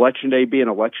election day being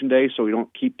election day, so we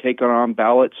don't keep taking on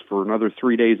ballots for another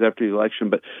 3 days after the election.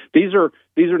 But these are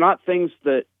not things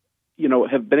that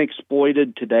have been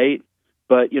exploited to date.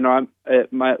 But I'm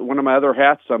one of my other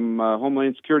hats. I'm a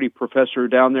Homeland Security professor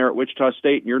down there at Wichita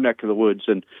State in your neck of the woods,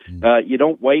 and you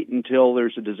don't wait until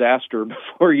there's a disaster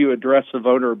before you address a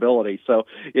vulnerability. So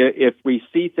if we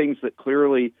see things that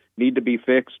clearly need to be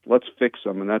fixed, let's fix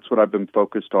them, and that's what I've been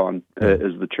focused on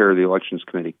as the chair of the Elections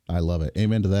Committee. I love it.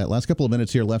 Amen to that. Last couple of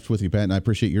minutes here left with you, Pat, and I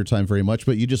appreciate your time very much.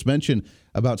 But you just mentioned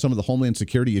about some of the Homeland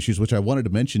Security issues, which I wanted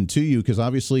to mention to you, because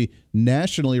obviously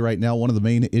nationally right now, one of the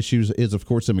main issues is, of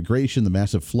course, immigration, the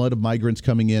massive flood of migrants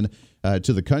coming in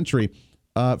to the country.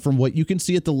 From what you can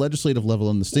see at the legislative level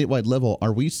and the statewide level,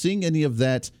 are we seeing any of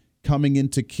that coming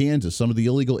into Kansas, some of the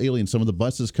illegal aliens, some of the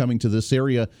buses coming to this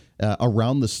area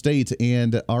around the state?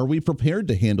 And are we prepared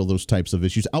to handle those types of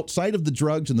issues outside of the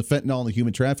drugs and the fentanyl and the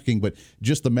human trafficking, but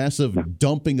just the massive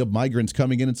dumping of migrants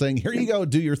coming in and saying, here you go,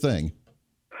 do your thing?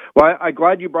 Well, I'm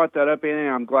glad you brought that up, Annie.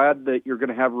 I'm glad that you're going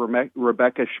to have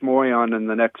Rebecca Schmoe on in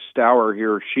the next hour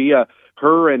here.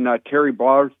 Her and Carrie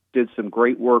Barth did some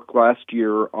great work last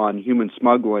year on human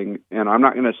smuggling, and I'm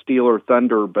not going to steal her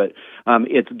thunder, but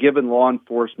it's given law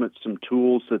enforcement some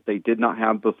tools that they did not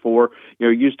have before.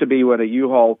 It used to be when a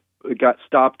U-Haul got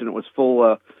stopped and it was full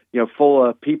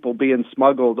of people being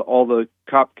smuggled, all the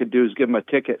cop could do is give them a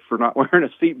ticket for not wearing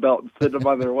a seatbelt and send them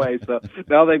on their way. So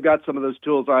now they've got some of those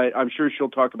tools. I'm sure she'll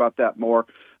talk about that more.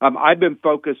 I've been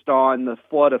focused on the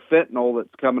flood of fentanyl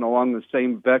that's coming along the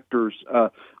same vectors.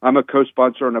 I'm a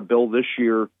co-sponsor on a bill this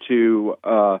year to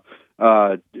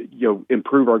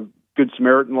improve our Good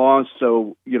Samaritan laws,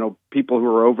 so people who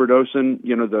are overdosing,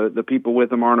 the people with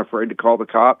them aren't afraid to call the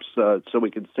cops, so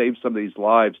we can save some of these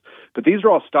lives. But these are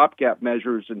all stopgap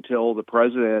measures until the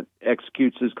president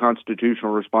executes his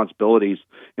constitutional responsibilities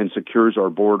and secures our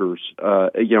borders.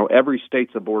 Every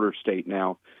state's a border state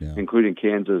now, including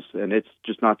Kansas, and it's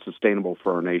just not sustainable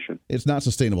for our nation. It's not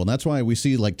sustainable, and that's why we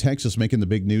see like Texas making the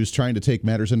big news, trying to take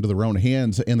matters into their own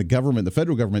hands, and the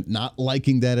federal government not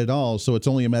liking that at all. So it's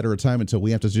only a matter of time until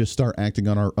we have to just start acting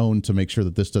on our own to make sure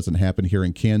that this doesn't happen here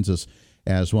in Kansas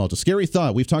as well. It's a scary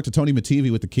thought. We've talked to Tony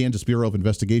Mattivi with the Kansas Bureau of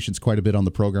Investigations quite a bit on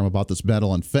the program about this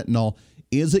battle on fentanyl.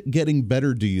 Is it getting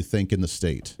better, do you think, in the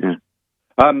state? Yeah.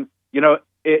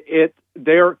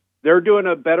 They're doing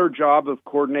a better job of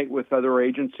coordinating with other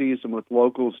agencies and with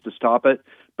locals to stop it.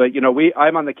 But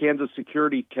I'm on the Kansas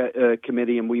Security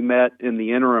Committee, and we met in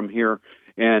the interim here.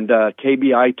 And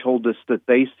KBI told us that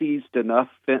they seized enough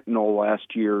fentanyl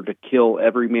last year to kill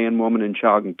every man, woman, and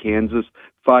child in Kansas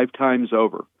 5 times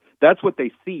over. That's what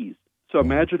they seized. So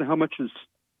imagine how much is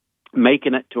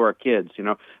making it to our kids.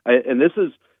 And this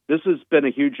has been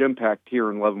a huge impact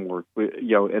here in Leavenworth,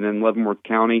 and in Leavenworth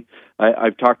County.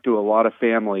 I've talked to a lot of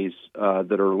families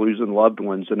that are losing loved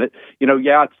ones, and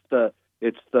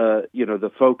it's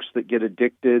the folks that get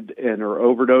addicted and are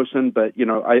overdosing. But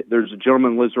there's a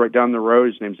gentleman who lives right down the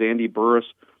road. His name's Andy Burris.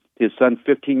 His son,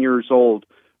 15 years old,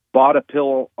 bought a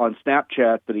pill on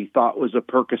Snapchat that he thought was a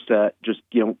Percocet. Just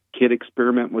kid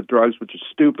experiment with drugs, which is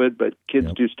stupid, but kids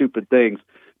do stupid things.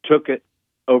 Took it,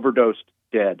 overdosed,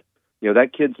 dead.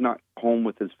 That kid's not home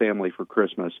with his family for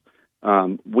Christmas.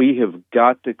 We have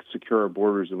got to secure our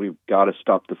borders, and we've got to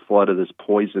stop the flood of this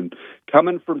poison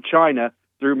coming from China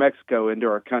through Mexico into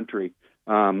our country.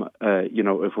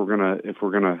 If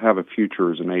we're gonna have a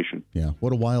future as a nation. Yeah,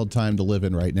 what a wild time to live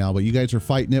in right now. But you guys are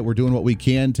fighting it. We're doing what we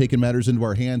can, taking matters into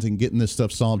our hands and getting this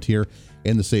stuff solved here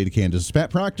in the state of Kansas.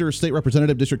 Pat Proctor, State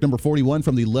Representative, District Number 41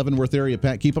 from the Leavenworth area.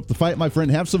 Pat, keep up the fight, my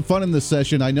friend. Have some fun in this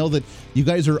session. I know that you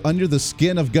guys are under the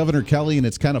skin of Governor Kelly, and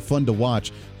it's kind of fun to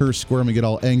watch her squirm and get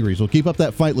all angry. So keep up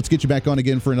that fight. Let's get you back on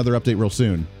again for another update real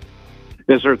soon.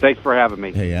 Yes, sir. Thanks for having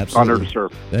me. Hey, absolutely. Honored to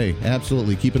serve. Hey,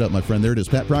 absolutely. Keep it up, my friend. There it is.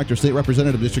 Pat Proctor, State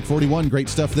Representative, District 41. Great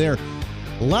stuff there.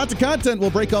 Lots of content. We'll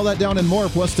break all that down and more.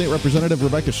 Plus, State Representative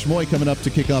Rebecca Schmoe coming up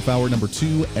to kick off hour number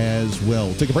 2 as well.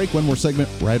 We'll take a break. One more segment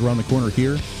right around the corner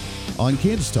here on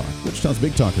Kansas Talk, Wichita's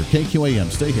Big Talker, KQAM.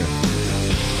 Stay here.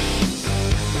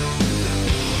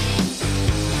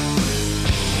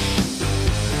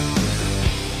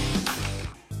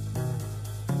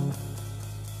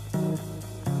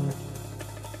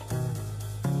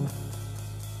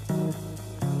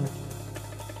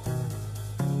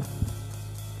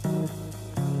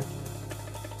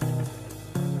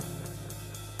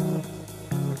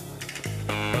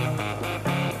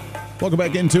 Welcome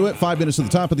back into it. 5 minutes to the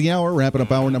top of the hour, wrapping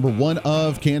up hour number 1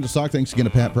 of Kansas Talk. Thanks again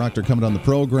to Pat Proctor coming on the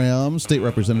program. State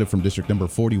Representative from District Number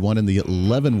 41 in the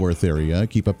Leavenworth area.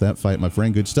 Keep up that fight, my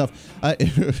friend. Good stuff.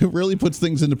 It really puts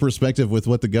things into perspective with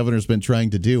what the governor's been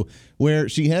trying to do, where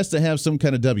she has to have some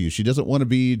kind of W. She doesn't want to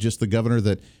be just the governor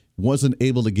that wasn't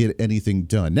able to get anything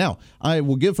done. Now, I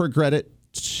will give her credit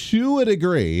to a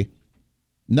degree.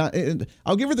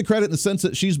 I'll give her the credit in the sense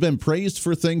that she's been praised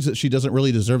for things that she doesn't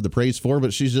really deserve the praise for,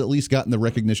 but she's at least gotten the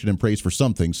recognition and praise for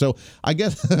something. So I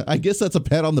guess that's a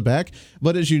pat on the back.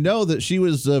 But as you know, that she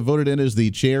was voted in as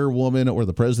the chairwoman or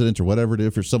the president or whatever it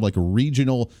is for some like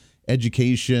regional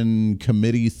education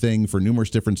committee thing for numerous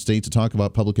different states to talk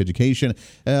about public education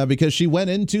because she went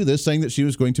into this saying that she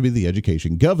was going to be the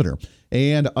education governor.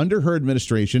 And under her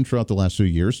administration throughout the last few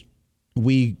years,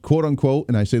 we, quote unquote,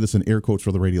 and I say this in air quotes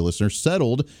for the radio listeners,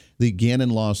 settled the Gannon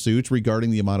lawsuits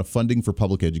regarding the amount of funding for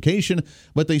public education,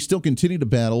 but they still continue to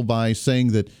battle by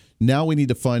saying that now we need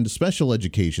to fund special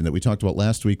education that we talked about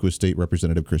last week with State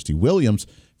Representative Christy Williams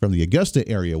from the Augusta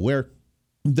area, where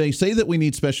they say that we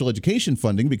need special education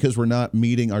funding because we're not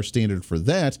meeting our standard for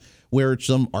that, where it's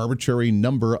some arbitrary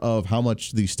number of how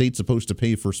much the state's supposed to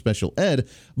pay for special ed.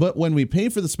 But when we pay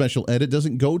for the special ed, it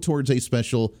doesn't go towards a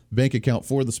special bank account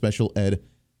for the special ed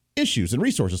issues and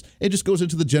resources. It just goes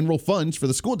into the general funds for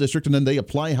the school district, and then they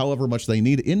apply however much they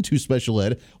need into special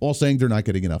ed while saying they're not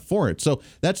getting enough for it. So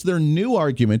that's their new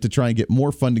argument to try and get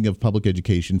more funding of public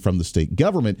education from the state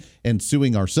government and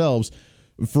suing ourselves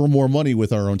for more money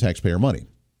with our own taxpayer money.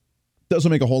 Doesn't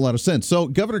make a whole lot of sense. So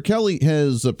Governor Kelly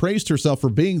has praised herself for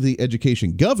being the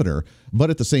education governor, but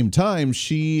at the same time,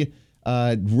 she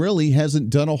really hasn't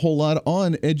done a whole lot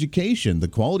on education. The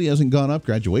quality hasn't gone up.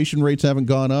 Graduation rates haven't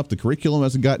gone up. The curriculum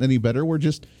hasn't gotten any better. We're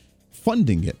just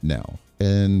funding it now.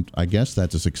 And I guess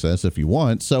that's a success if you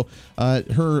want. So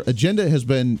her agenda has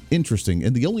been interesting.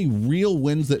 And the only real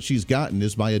wins that she's gotten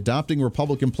is by adopting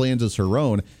Republican plans as her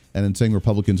own and then saying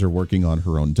Republicans are working on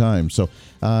her own time. So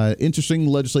interesting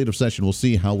legislative session. We'll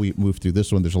see how we move through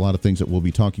this one. There's a lot of things that we'll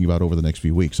be talking about over the next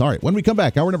few weeks. All right, when we come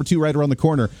back, hour number 2 right around the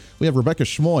corner, we have Rebecca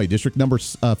Schmoe, District Number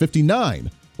 59.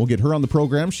 We'll get her on the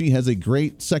program. She has a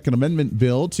great Second Amendment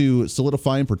bill to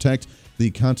solidify and protect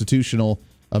the constitutional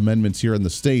amendments here in the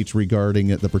states regarding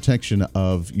the protection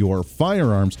of your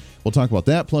firearms. We'll talk about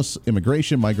that, plus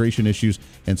immigration, migration issues,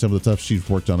 and some of the stuff she's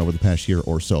worked on over the past year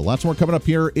or so. Lots more coming up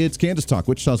here. It's Kansas Talk,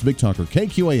 Wichita's Big Talker,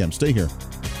 KQAM. Stay here.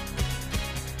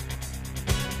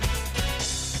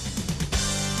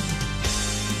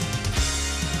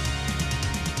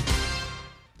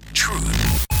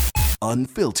 Truth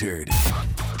unfiltered.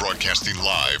 Broadcasting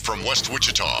live from West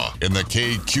Wichita in the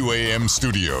KQAM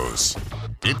studios.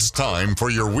 It's time for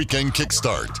your weekend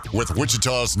kickstart with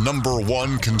Wichita's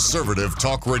 #1 conservative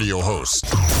talk radio host.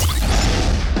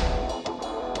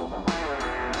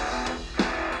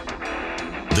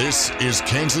 This is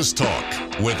Kansas Talk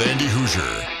with Andy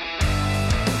Hoosier.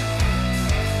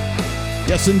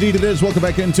 Yes, indeed it is. Welcome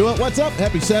back into it. What's up?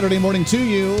 Happy Saturday morning to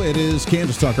you. It is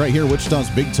Kansas Talk right here, Wichita's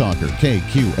Big Talker.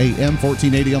 KQAM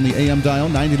 1480 on the AM dial,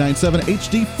 99.7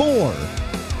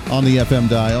 HD4 on the FM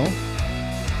dial.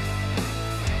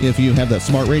 If you have that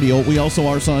smart radio, we also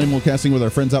are simulcasting with our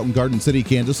friends out in Garden City,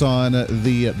 Kansas on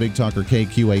the Big Talker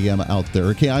KQAM out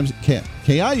there.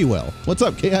 KIUL. What's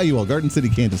up, KIUL, Garden City,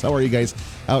 Kansas. How are you guys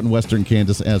out in Western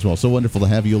Kansas as well? So wonderful to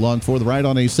have you along for the ride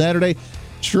on a Saturday.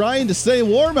 Trying to stay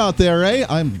warm out there, eh?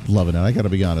 I'm loving it. I got to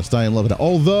be honest. I am loving it.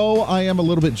 Although I am a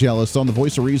little bit jealous. On the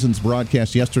Voice of Reason's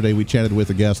broadcast yesterday, we chatted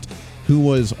with a guest who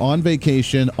was on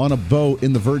vacation on a boat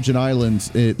in the Virgin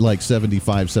Islands at like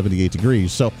 75, 78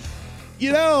 degrees. So,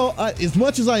 you know, as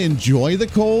much as I enjoy the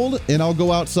cold and I'll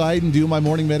go outside and do my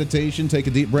morning meditation, take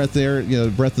a deep breath there,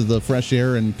 breath of the fresh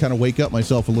air and kind of wake up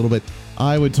myself a little bit,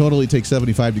 I would totally take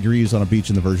 75 degrees on a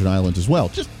beach in the Virgin Islands as well.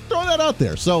 Just throw that out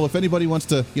there. So if anybody wants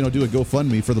to, do a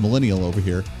GoFundMe for the millennial over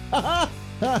here,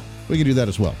 we can do that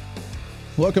as well.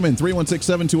 Welcome in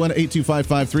 316-721-8255,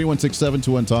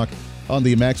 316-721-TALK on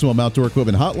the Maximum Outdoor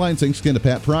Equipment Hotline. Thanks again to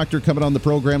Pat Proctor coming on the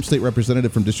program, state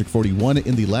representative from District 41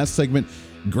 in the last segment.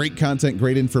 Great content,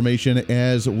 great information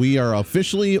as we are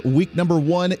officially week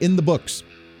 #1 in the books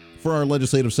for our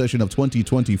legislative session of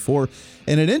 2024.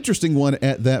 And an interesting one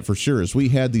at that for sure, as we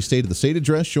had the State of the State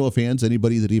address. Show of hands,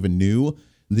 anybody that even knew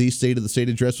the State of the State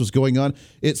address was going on.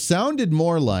 It sounded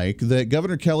more like that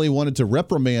Governor Kelly wanted to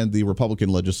reprimand the Republican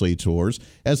legislators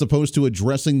as opposed to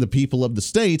addressing the people of the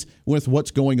state with what's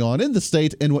going on in the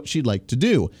state and what she'd like to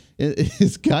do.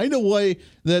 It's kind of way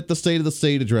that the State of the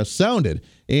State address sounded.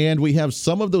 And we have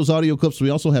some of those audio clips. We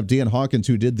also have Dan Hawkins,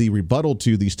 who did the rebuttal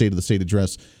to the State of the State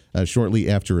address shortly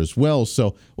after as well.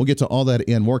 So we'll get to all that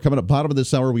and more. Coming up bottom of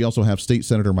this hour, we also have State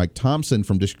Senator Mike Thompson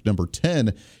from District number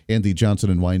 10 in the Johnson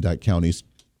and Wyandotte counties.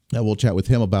 We'll chat with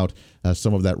him about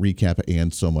some of that recap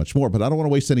and so much more. But I don't want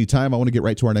to waste any time. I want to get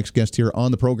right to our next guest here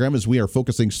on the program as we are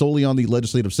focusing solely on the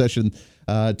legislative session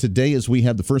today as we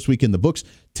have the first week in the books,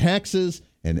 taxes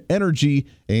and energy,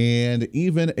 and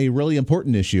even a really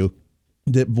important issue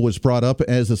that was brought up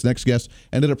as this next guest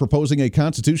ended up proposing a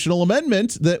constitutional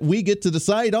amendment that we get to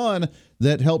decide on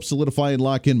that helps solidify and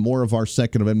lock in more of our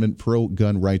Second Amendment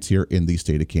pro-gun rights here in the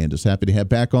state of Kansas. Happy to have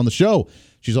back on the show.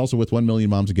 She's also with 1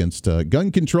 Million Moms Against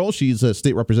Gun Control. She's a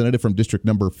state representative from District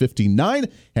number 59.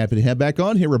 Happy to have back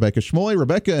on here Rebecca Schmoe.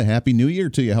 Rebecca, Happy New Year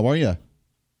to you. How are you?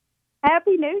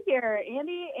 Happy New Year,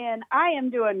 Andy, and I am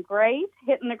doing great,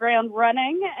 hitting the ground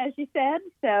running, as you said.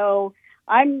 So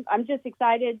I'm just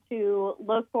excited to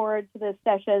look forward to this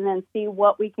session and see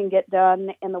what we can get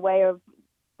done in the way of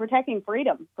protecting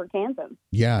freedom for Kansas.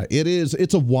 Yeah, it is.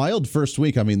 It's a wild first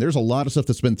week. I mean, there's a lot of stuff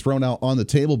that's been thrown out on the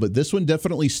table, but this one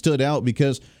definitely stood out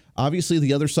because obviously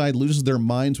the other side loses their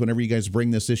minds whenever you guys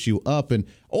bring this issue up. And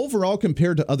overall,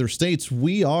 compared to other states,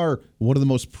 we are one of the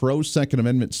most pro-Second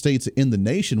Amendment states in the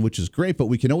nation, which is great, but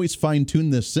we can always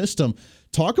fine-tune this system.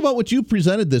 Talk about what you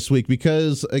presented this week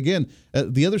because, again,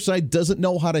 the other side doesn't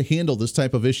know how to handle this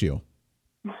type of issue.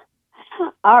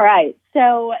 All right.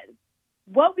 So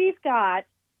what we've got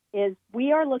is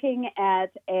we are looking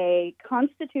at a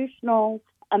constitutional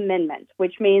amendment,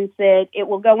 which means that it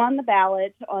will go on the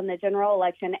ballot on the general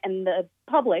election and the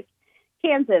public,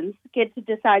 Kansans, get to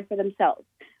decide for themselves.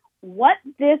 What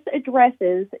this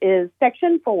addresses is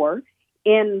Section 4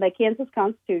 in the Kansas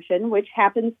Constitution, which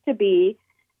happens to be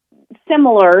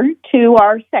similar to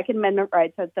our Second Amendment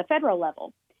rights at the federal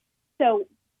level. So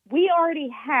we already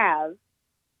have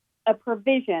a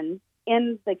provision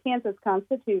in the Kansas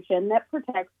Constitution that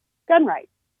protects gun rights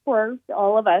for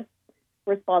all of us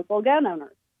responsible gun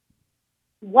owners.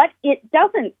 What it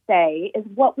doesn't say is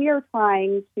what we are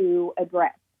trying to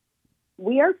address.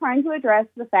 We are trying to address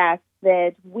the fact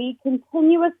that we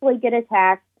continuously get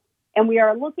attacked, and we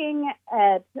are looking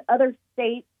at other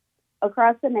states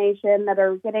across the nation that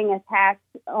are getting attacked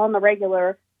on the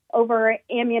regular over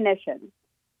ammunition,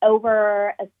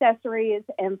 over accessories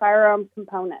and firearms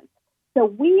components. So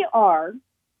we are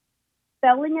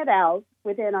spelling it out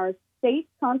within our state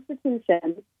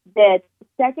constitution that the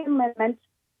Second Amendment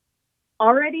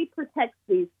already protects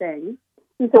these things.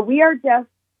 And so we are just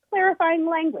clarifying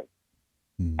language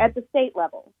at the state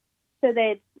level so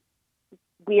that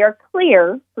we are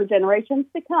clear for generations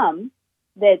to come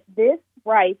that this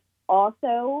right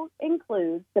also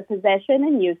includes the possession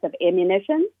and use of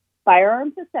ammunition,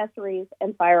 firearms accessories,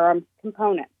 and firearms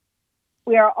components.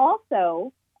 We are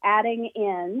also adding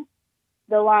in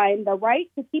the line, the right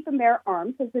to keep and bear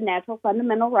arms is a natural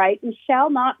fundamental right and shall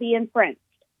not be infringed.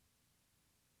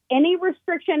 Any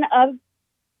restriction of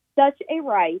such a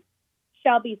right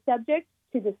shall be subject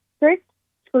to the strict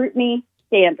scrutiny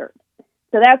standard.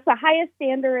 So that's the highest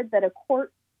standard that a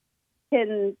court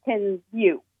can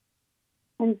view.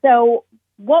 And so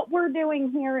what we're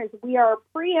doing here is we are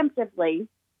preemptively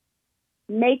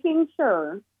making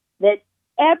sure that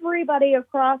everybody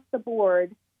across the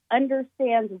board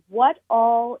understands what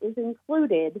all is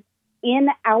included in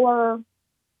our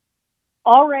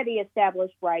already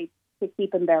established rights to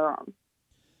keep and bear arms.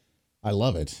 I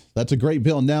love it. That's a great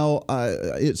bill. Now,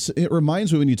 it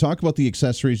reminds me, when you talk about the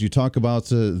accessories, you talk about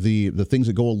the things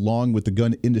that go along with the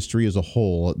gun industry as a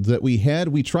whole, that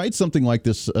we tried something like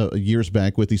this years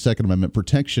back with the Second Amendment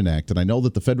Protection Act. And I know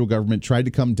that the federal government tried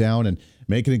to come down and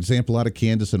make an example out of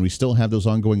Kansas, and we still have those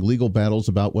ongoing legal battles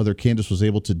about whether Kansas was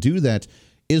able to do that.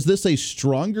 Is this a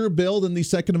stronger bill than the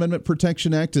Second Amendment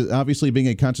Protection Act, obviously being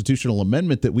a constitutional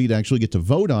amendment that we'd actually get to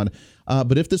vote on?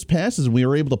 But if this passes and we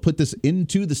are able to put this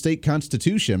into the state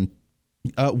constitution,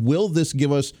 will this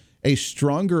give us a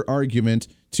stronger argument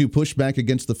to push back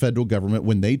against the federal government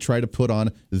when they try to put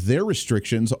on their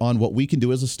restrictions on what we can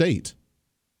do as a state?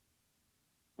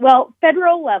 Well,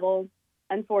 federal level,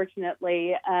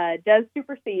 unfortunately, does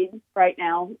supersede right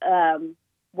now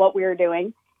what we're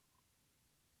doing.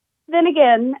 Then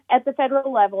again, at the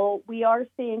federal level, we are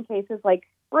seeing cases like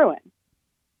Bruin.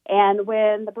 And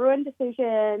when the Bruin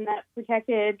decision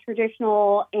protected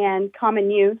traditional and common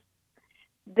use,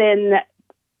 then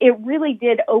it really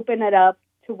did open it up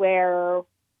to where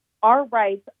our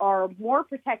rights are more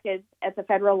protected at the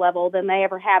federal level than they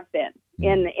ever have been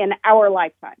in our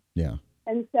lifetime. Yeah.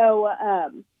 And so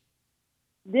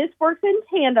this works in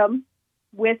tandem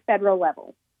with federal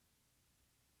level.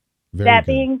 That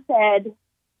being said,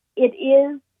 it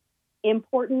is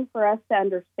important for us to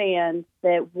understand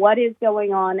that what is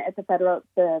going on at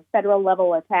the federal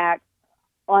level attacks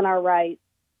on our rights,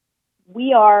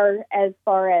 we are, as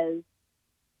far as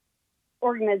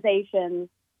organizations,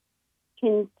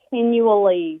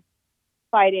 continually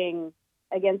fighting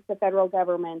against the federal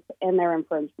government and their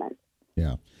infringement.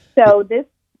 Yeah. So this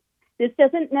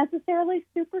doesn't necessarily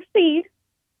supersede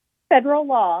federal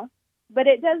law, but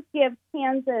it does give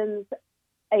Kansans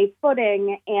a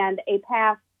footing and a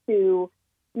path to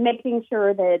making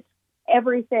sure that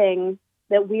everything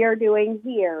that we are doing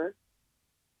here,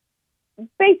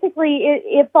 basically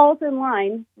it falls in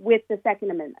line with the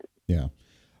Second Amendment. Yeah.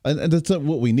 And that's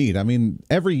what we need. I mean,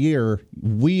 every year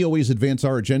we always advance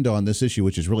our agenda on this issue,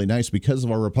 which is really nice because of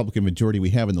our Republican majority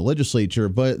we have in the legislature.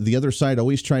 But the other side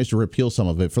always tries to repeal some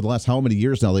of it. For the last how many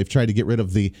years now, they've tried to get rid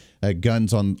of the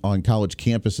guns on college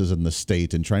campuses in the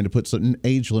state and trying to put certain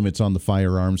age limits on the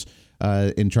firearms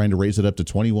and trying to raise it up to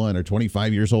 21 or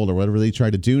 25 years old or whatever they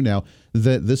try to do now.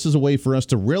 That this is a way for us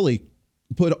to really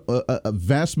put a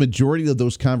vast majority of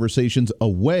those conversations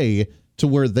away to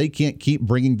where they can't keep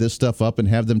bringing this stuff up and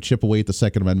have them chip away at the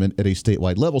Second Amendment at a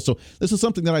statewide level. So this is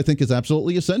something that I think is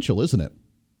absolutely essential, isn't it?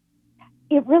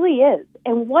 It really is.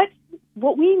 And what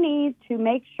we need to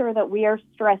make sure that we are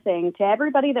stressing to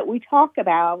everybody that we talk to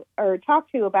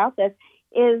about this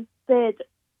is that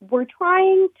we're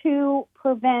trying to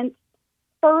prevent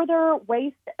further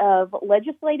waste of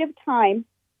legislative time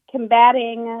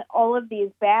combating all of these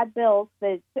bad bills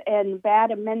and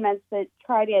bad amendments that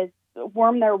try to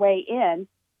worm their way in.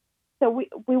 So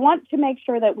we want to make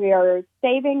sure that we are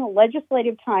saving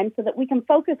legislative time so that we can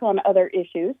focus on other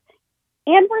issues,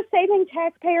 and we're saving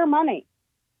taxpayer money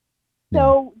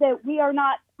so that we are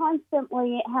not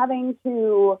constantly having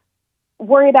to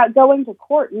worry about going to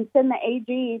court and send the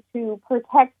AG to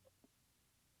protect,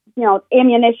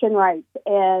 ammunition rights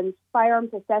and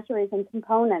firearms accessories and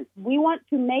components. We want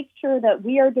to make sure that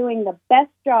we are doing the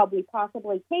best job we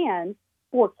possibly can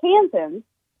for Kansans,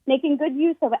 making good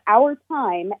use of our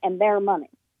time and their money.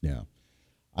 Yeah.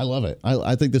 I love it.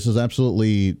 I think this is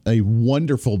absolutely a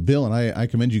wonderful bill, and I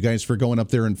commend you guys for going up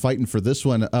there and fighting for this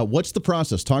one. What's the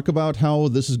process? Talk about how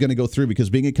this is going to go through, because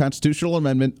being a constitutional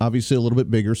amendment, obviously a little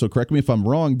bit bigger, so correct me if I'm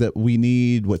wrong, that we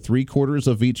need, 3/4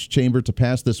 of each chamber to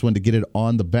pass this one to get it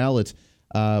on the ballot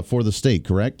for the state,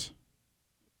 correct?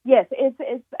 Yes,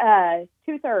 it's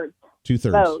 2/3.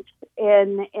 2/3 vote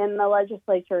in the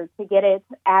legislature to get it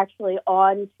actually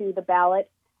onto the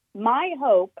ballot. My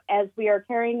hope, as we are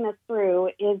carrying this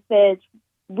through, is that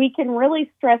we can really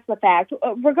stress the fact,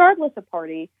 regardless of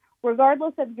party,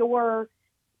 regardless of your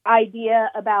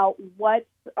idea about what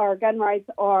our gun rights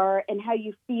are and how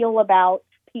you feel about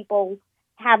people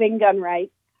having gun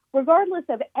rights, regardless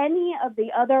of any of the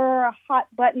other hot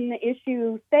button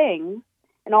issue things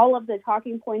and all of the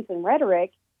talking points and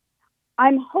rhetoric,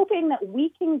 I'm hoping that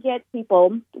we can get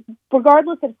people,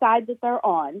 regardless of side that they're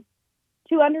on,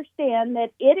 to understand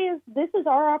that this is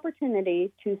our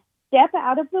opportunity to step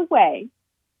out of the way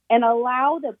and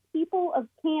allow the people of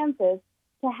Kansas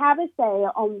to have a say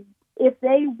on if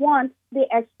they want the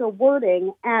extra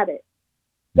wording added.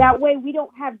 That way we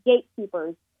don't have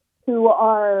gatekeepers who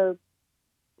are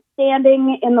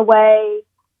standing in the way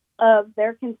of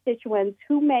their constituents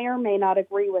who may or may not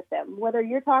agree with them. Whether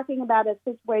you're talking about a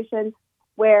situation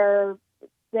where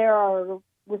there are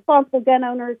responsible gun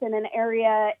owners in an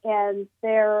area and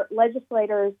their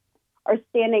legislators are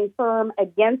standing firm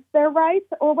against their rights,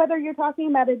 or whether you're talking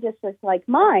about a district like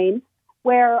mine,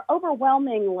 where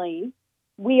overwhelmingly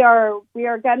we are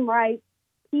gun rights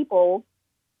people.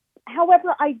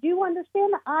 However, I do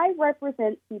understand that I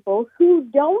represent people who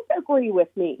don't agree with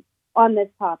me on this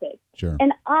topic. Sure.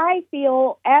 And I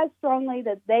feel as strongly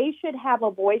that they should have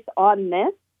a voice on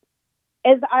this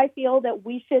as I feel that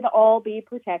we should all be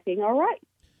protecting our rights.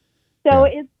 So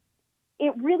it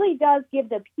really does give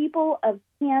the people of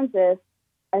Kansas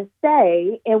a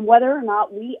say in whether or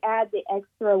not we add the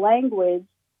extra language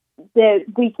that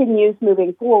we can use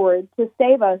moving forward to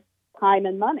save us time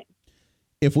and money.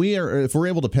 If we're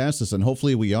able to pass this, and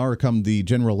hopefully we are come the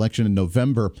general election in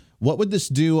November, what would this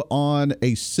do on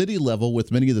a city level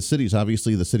with many of the cities?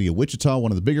 Obviously, the city of Wichita,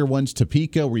 one of the bigger ones,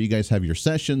 Topeka, where you guys have your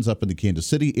sessions, up in the Kansas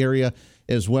City area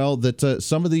as well, that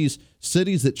some of these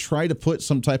cities that try to put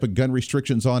some type of gun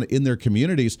restrictions on in their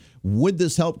communities, would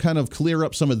this help kind of clear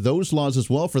up some of those laws as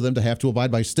well for them to have to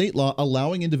abide by state law,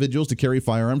 allowing individuals to carry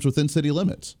firearms within city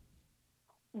limits?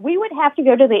 We would have to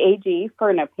go to the AG for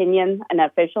an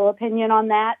official opinion on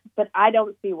that, but I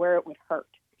don't see where it would hurt.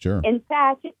 Sure. In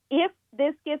fact, if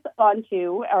this gets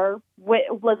onto, or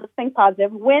let's think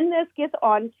positive, when this gets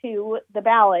onto the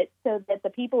ballot so that the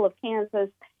people of Kansas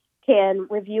can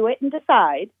review it and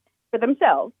decide for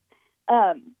themselves,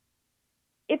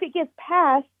 if it gets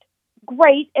passed,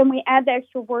 great, and we add the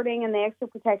extra wording and the extra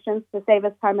protections to save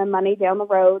us time and money down the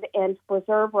road and to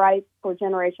preserve rights for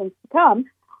generations to come.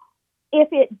 If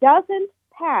it doesn't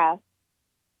pass,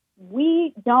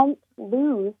 we don't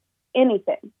lose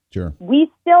anything. Sure. We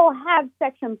still have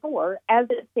Section 4 as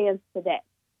it stands today.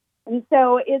 And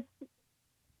so it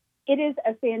is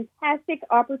a fantastic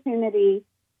opportunity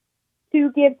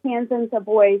to give Kansans a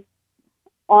voice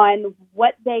on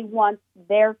what they want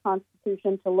their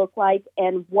Constitution to look like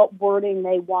and what wording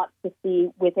they want to see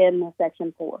within the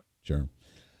Section 4. Sure.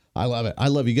 I love it. I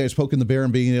love you guys poking the bear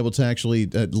and being able to actually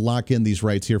lock in these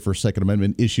rights here for Second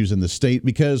Amendment issues in the state,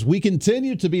 because we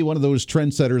continue to be one of those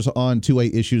trendsetters on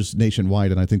 2A issues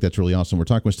nationwide, and I think that's really awesome. We're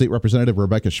talking with State Representative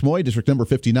Rebecca Schmoe, District Number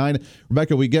 59.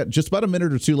 Rebecca, we get just about a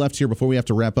minute or two left here before we have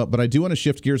to wrap up, but I do want to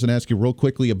shift gears and ask you real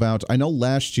quickly about, I know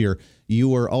last year you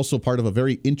were also part of a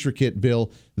very intricate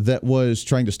bill that was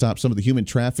trying to stop some of the human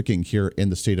trafficking here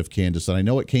in the state of Kansas, and I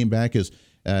know it came back as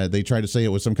they tried to say it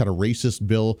was some kind of racist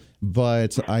bill,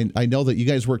 but I know that you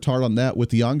guys worked hard on that with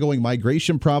the ongoing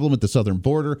migration problem at the southern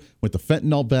border, with the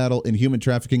fentanyl battle and human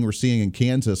trafficking we're seeing in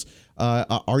Kansas.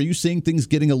 Are you seeing things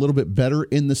getting a little bit better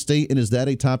in the state, and is that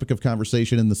a topic of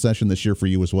conversation in the session this year for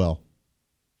you as well?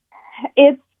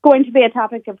 It's going to be a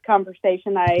topic of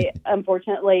conversation,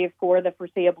 unfortunately, for the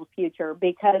foreseeable future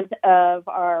because of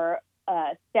our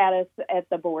status at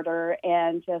the border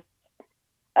and just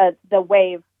the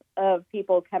wave of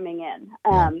people coming in.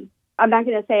 I'm not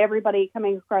going to say everybody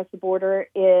coming across the border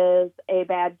is a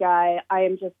bad guy. I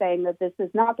am just saying that this is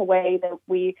not the way that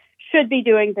we should be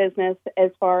doing business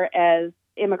as far as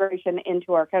immigration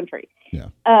into our country. Yeah.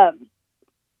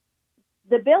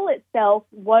 The bill itself,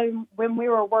 when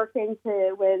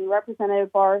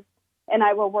Representative Barth and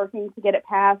I were working to get it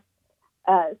passed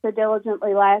so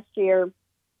diligently last year,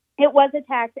 it was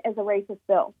attacked as a racist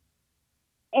bill.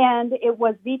 And it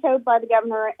was vetoed by the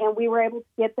governor, and we were able to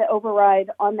get the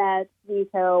override on that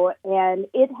veto. And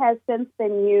it has since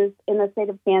been used in the state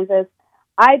of Kansas,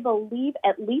 I believe,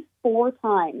 at least 4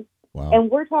 times. Wow. And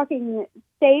we're talking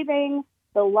saving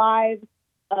the lives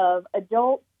of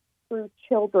adults through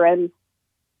children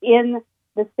in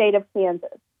the state of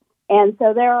Kansas. And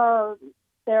so there are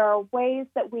ways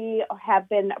that we have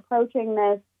been approaching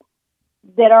this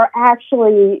that are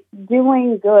actually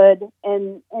doing good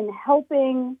and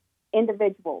helping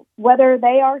individuals, whether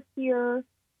they are here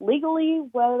legally,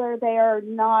 whether they are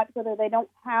not, whether they don't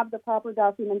have the proper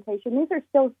documentation. These are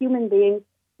still human beings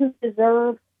who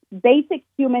deserve basic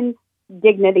human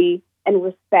dignity and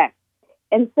respect.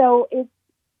 And so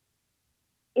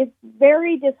it's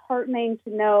very disheartening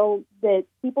to know that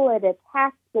people had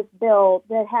attacked this bill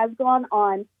that has gone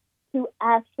on to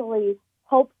actually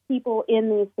help people in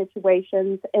these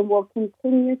situations and will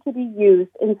continue to be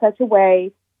used in such a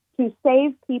way to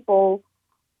save people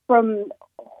from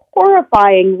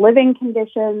horrifying living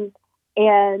conditions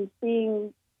and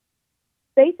being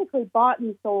basically bought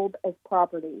and sold as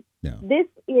property. Yeah. This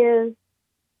is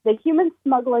the human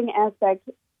smuggling aspect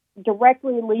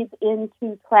directly leads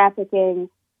into trafficking,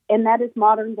 and that is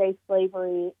modern day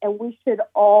slavery, and we should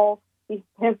all be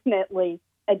definitely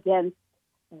against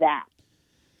that.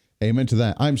 Amen to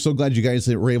that. I'm so glad you guys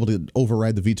were able to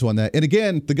override the veto on that. And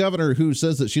again, the governor who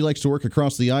says that she likes to work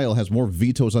across the aisle has more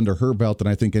vetoes under her belt than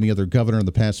I think any other governor in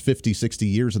the past 50, 60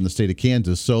 years in the state of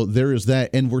Kansas. So there is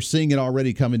that. And we're seeing it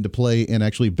already come into play and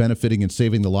actually benefiting and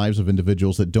saving the lives of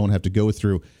individuals that don't have to go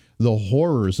through the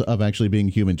horrors of actually being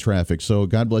human trafficked. So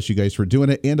God bless you guys for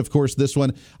doing it. And of course, this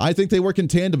one, I think they work in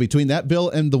tandem between that bill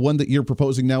and the one that you're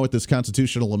proposing now with this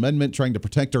constitutional amendment, trying to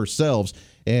protect ourselves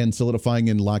and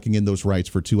solidifying and locking in those rights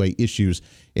for 2A issues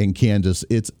in Kansas.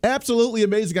 It's absolutely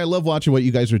amazing. I love watching what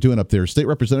you guys are doing up there. State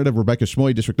Representative Rebecca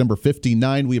Schmoe, District Number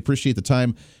 59. We appreciate the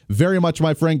time very much,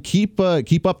 my friend. Keep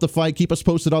up the fight. Keep us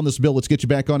posted on this bill. Let's get you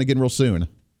back on again real soon.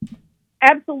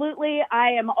 Absolutely.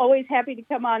 I am always happy to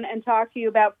come on and talk to you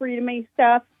about freedom-y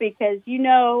stuff because you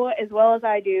know as well as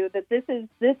I do that this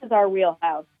is our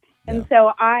wheelhouse. And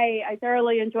so I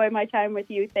thoroughly enjoy my time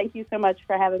with you. Thank you so much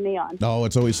for having me on. Oh,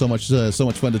 it's always so much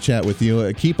fun to chat with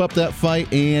you. Keep up that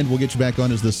fight, and we'll get you back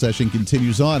on as this session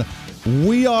continues on.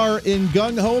 We are in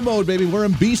gung-ho mode, baby. We're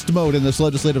in beast mode in this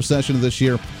legislative session of this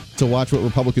year to watch what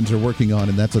Republicans are working on,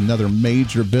 and that's another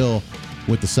major bill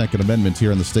with the Second Amendment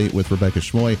here in the state with Rebecca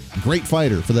Schmoe. Great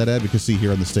fighter for that advocacy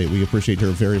here in the state. We appreciate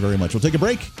her very, very much. We'll take a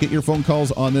break, get your phone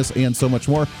calls on this and so much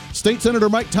more. State Senator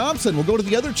Mike Thompson will go to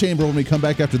the other chamber when we come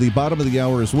back after the bottom of the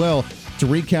hour as well to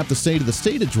recap the State of the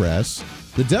State address,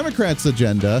 the Democrats'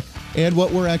 agenda, and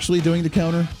what we're actually doing to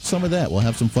counter some of that. We'll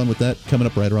have some fun with that coming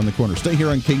up right around the corner. Stay here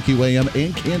on KQAM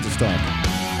and Kansas Talk.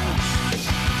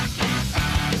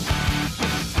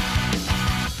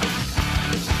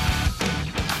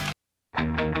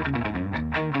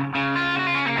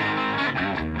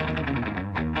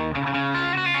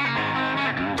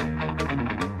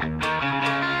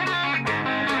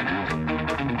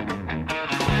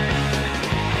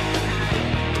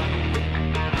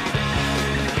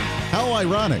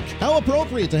 Ironic. How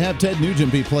appropriate to have Ted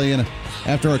Nugent be playing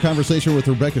after our conversation with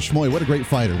Rebecca Schmoe. What a great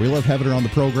fighter. We love having her on the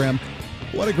program.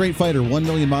 What a great fighter. 1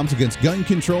 Million Moms Against Gun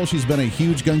Control. She's been a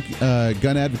huge gun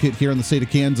advocate here in the state of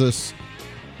Kansas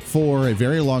for a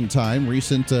very long time.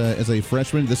 Recent as a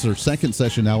freshman. This is her second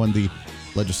session now in the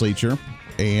legislature.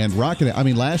 And rocking it. I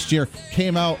mean, last year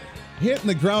came out hitting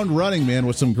the ground running, man,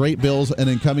 with some great bills, and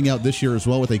then coming out this year as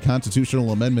well with a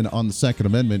constitutional amendment on the Second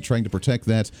Amendment, trying to protect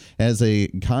that as a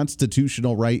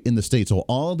constitutional right in the state. So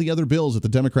all the other bills that the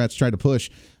Democrats try to push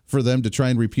for them to try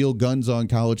and repeal guns on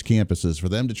college campuses, for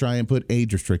them to try and put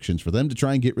age restrictions, for them to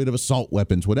try and get rid of assault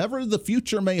weapons, whatever the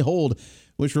future may hold,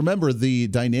 which remember, the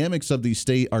dynamics of the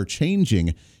state are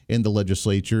changing in the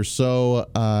legislature. So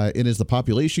and as the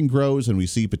population grows and we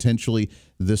see potentially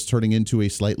this turning into a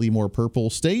slightly more purple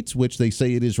state, which they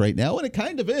say it is right now, and it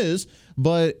kind of is,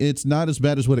 but it's not as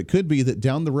bad as what it could be, that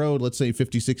down the road, let's say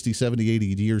 50, 60, 70, 80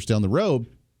 years down the road,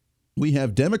 we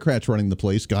have Democrats running the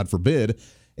place, God forbid,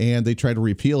 and they try to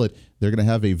repeal it. They're going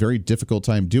to have a very difficult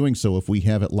time doing so if we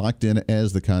have it locked in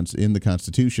as in the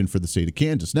Constitution for the state of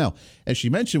Kansas. Now, as she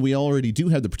mentioned, we already do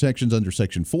have the protections under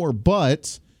Section 4,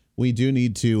 but we do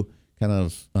need to kind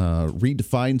of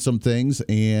redefine some things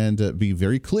and be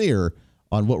very clear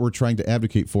on what we're trying to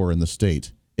advocate for in the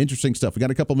state. Interesting stuff. We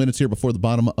got a couple minutes here before the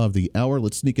bottom of the hour.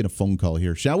 Let's sneak in a phone call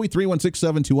here, shall we?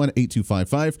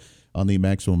 316-721-8255 on the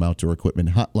Maximum Outdoor Equipment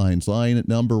Hotlines line at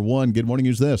number 1. Good morning.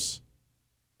 Who's this?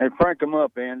 Hey, crank them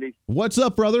up, Andy. What's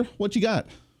up, brother? What you got?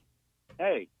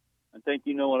 Hey, I think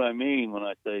you know what I mean when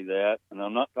I say that, and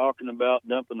I'm not talking about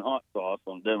dumping hot sauce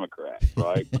on Democrats,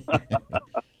 right?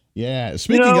 Yeah.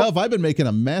 Speaking of, I've been making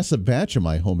a massive batch of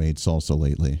my homemade salsa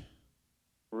lately.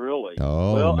 Really?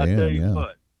 Oh, well, man, I tell you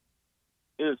what,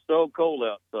 it is so cold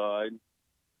outside.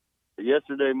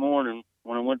 Yesterday morning,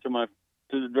 when I went to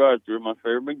the drive-thru, my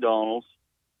favorite McDonald's,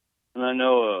 and I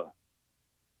know a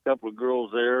couple of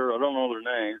girls there. I don't know their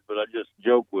names, but I just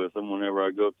joke with them whenever I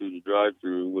go through the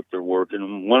drive-thru with their working.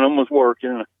 And one of them was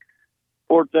working.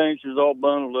 Poor thing, she was all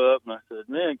bundled up, and I said,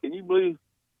 "Man, can you believe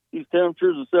these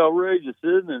temperatures? It's outrageous,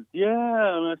 isn't it?"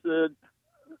 "Yeah," and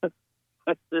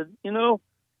I said, you know,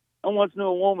 I once knew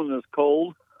a woman this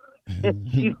cold, and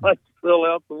she like fell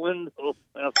out the window.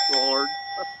 That's so hard.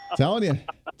 Telling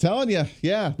Telling you,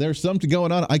 yeah, there's something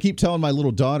going on. I keep telling my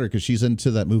little daughter, because she's into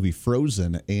that movie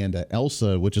Frozen, and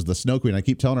Elsa, which is the Snow Queen. I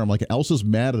keep telling her, I'm like, Elsa's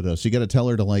mad at us. You got to tell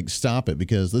her to like stop it,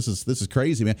 because this is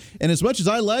crazy, man. And as much as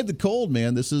I like the cold,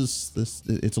 man, it's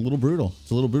a little brutal.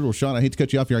 It's a little brutal. Sean, I hate to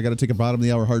cut you off here. I got to take a bottom of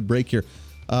the hour hard break here.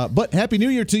 But Happy New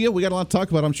Year to you. We got a lot to talk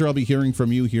about. I'm sure I'll be hearing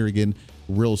from you here again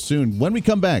real soon. When we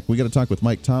come back, we got to talk with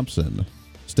Mike Thompson,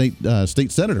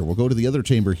 state senator. We'll go to the other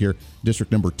chamber here,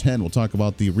 district number 10. We'll talk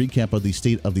about the recap of the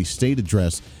state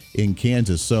address in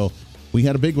Kansas. So we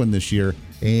had a big one this year,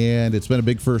 and it's been a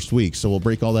big first week. So we'll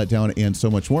break all that down and so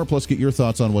much more. Plus, get your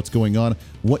thoughts on what's going on,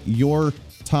 what your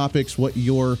topics, what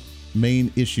your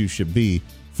main issues should be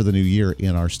for the new year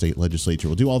in our state legislature.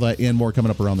 We'll do all that and more coming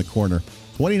up around the corner.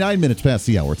 29 minutes past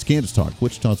the hour. It's Kansas Talk,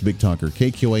 Wichita's Big Talker,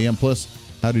 KQAM. Plus,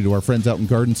 howdy to our friends out in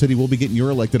Garden City. We'll be getting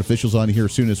your elected officials on here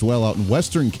soon as well out in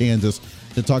western Kansas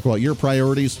to talk about your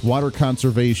priorities, water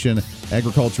conservation,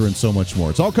 agriculture, and so much more.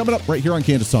 It's all coming up right here on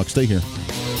Kansas Talk. Stay here.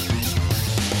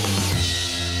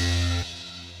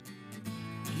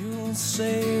 You'll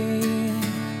say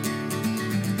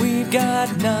we've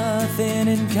got nothing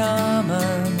in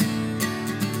common,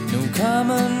 no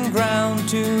common ground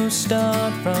to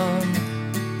start from,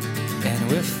 and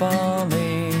we're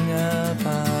falling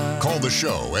apart. Call the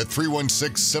show at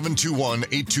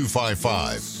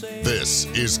 316-721-8255. This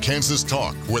is Kansas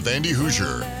Talk with Andy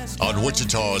Hoosier on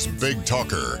Wichita's Big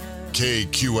Talker,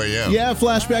 KQAM. Yeah,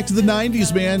 flashback to the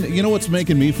 90s, man. You know what's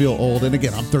making me feel old? And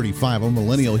again, I'm 35. I'm a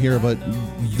millennial here, but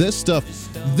this stuff's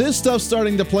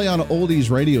starting to play on oldies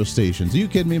radio stations. Are you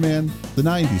kidding me, man? The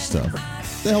 90s stuff. What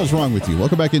the hell's wrong with you?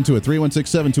 Welcome back into it.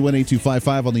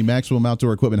 316-721-8255 on the Maximum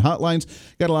Outdoor Equipment Hotlines.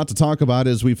 Got a lot to talk about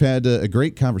as we've had a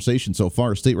great conversation so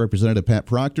far. State Representative Pat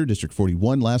Proctor, District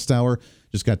 41, last hour.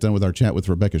 Just got done with our chat with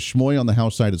Rebecca Schmoe on the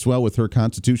House side as well with her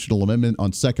constitutional amendment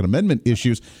on Second Amendment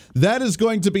issues. That is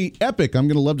going to be epic. I'm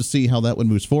going to love to see how that one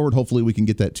moves forward. Hopefully we can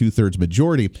get that 2/3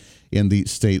 majority in the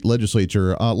state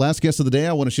legislature. Last guest of the day,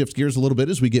 I want to shift gears a little bit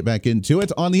as we get back into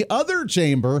it. On the other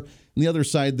chamber, on the other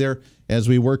side there, as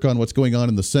we work on what's going on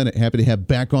in the Senate, happy to have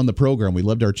back on the program. We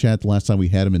loved our chat the last time we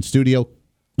had him in studio,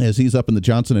 as he's up in the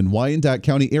Johnson and Wyandotte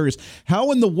County areas.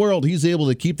 How in the world he's able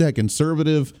to keep that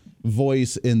conservative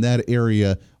voice in that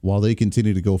area while they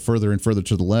continue to go further and further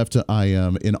to the left. I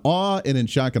am in awe and in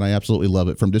shock, and I absolutely love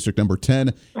it. From District Number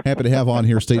 10, happy to have on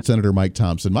here State Senator Mike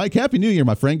Thompson. Mike, Happy New Year,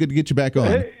 my friend. Good to get you back on.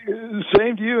 Hey,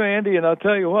 same to you, Andy, and I'll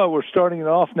tell you what, we're starting it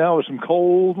off now with some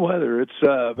cold weather. It's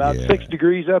about 6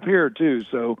 degrees up here, too,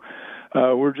 so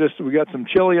we got some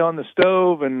chili on the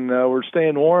stove, and we're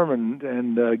staying warm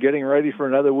and getting ready for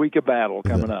another week of battle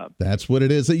coming up. That's what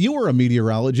it is. You were a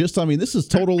meteorologist. I mean, this is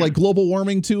total like global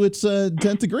warming to its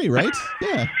 10th degree, right?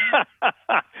 Yeah.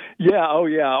 Yeah, oh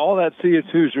yeah, all that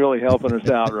CO2 is really helping us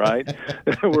out, right?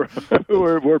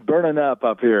 we're burning up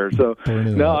here. So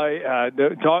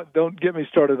don't get me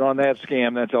started on that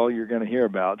scam. That's all you're going to hear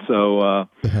about. So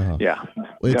yeah,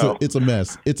 it's a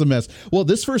mess. It's a mess. Well,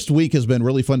 this first week has been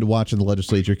really fun to watch in the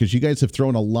legislature because you guys have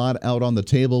thrown a lot out on the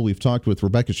table. We've talked with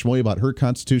Rebecca Schmoe about her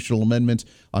constitutional amendment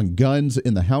on guns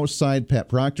in the House side. Pat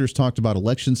Proctor's talked about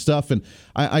election stuff, and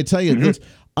I tell you,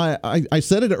 I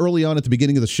said it early on at the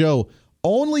beginning of the show.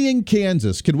 Only in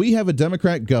Kansas could we have a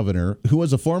Democrat governor who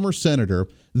was a former senator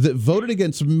that voted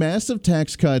against massive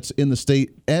tax cuts in the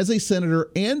state as a senator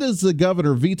and as the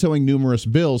governor, vetoing numerous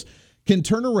bills, can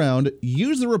turn around,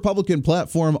 use the Republican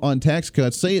platform on tax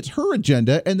cuts, say it's her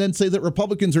agenda, and then say that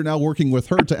Republicans are now working with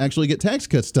her to actually get tax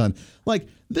cuts done. Like,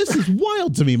 this is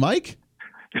wild to me, Mike.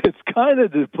 It's kind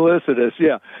of duplicitous,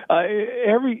 yeah.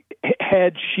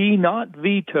 Had she not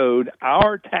vetoed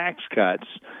our tax cuts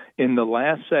in the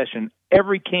last session,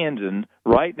 every Kansan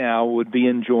right now would be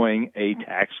enjoying a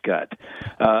tax cut.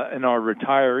 And our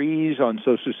retirees on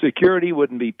Social Security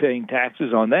wouldn't be paying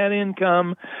taxes on that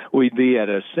income. We'd be at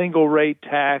a single rate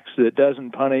tax that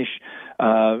doesn't punish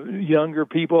younger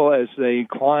people as they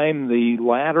climb the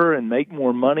ladder and make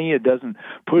more money. It doesn't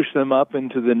push them up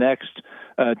into the next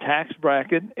tax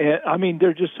bracket. I mean,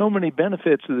 there are just so many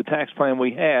benefits to the tax plan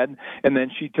we had, and then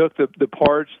she took the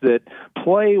parts that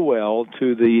play well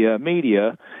to the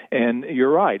media, and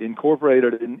you're right,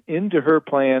 incorporated it into her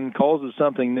plan, calls it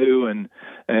something new, and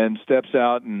steps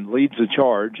out and leads the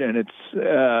charge, and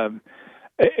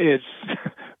it's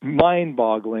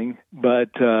mind-boggling, but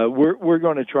we're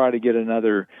going to try to get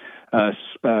another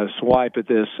swipe at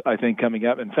this, I think, coming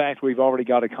up. In fact, we've already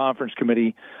got a conference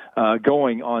committee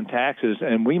going on taxes,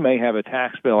 and we may have a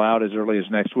tax bill out as early as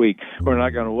next week. We're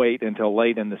not going to wait until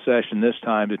late in the session this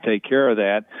time to take care of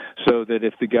that, so that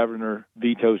if the governor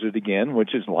vetoes it again,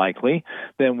 which is likely,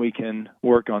 then we can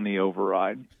work on the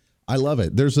override. I love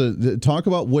it. There's talk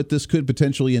about what this could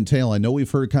potentially entail. I know we've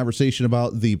heard conversation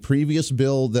about the previous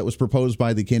bill that was proposed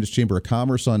by the Kansas Chamber of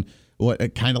Commerce on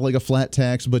what kind of like a flat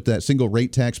tax, but that single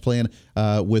rate tax plan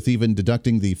with even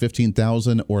deducting the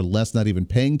 $15,000 or less, not even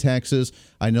paying taxes.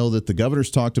 I know that the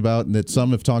governor's talked about, and that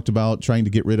some have talked about trying to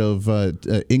get rid of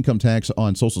income tax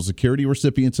on Social Security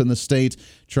recipients in the state,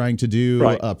 trying to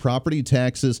do property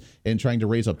taxes, and trying to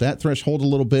raise up that threshold a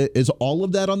little bit. Is all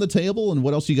of that on the table, and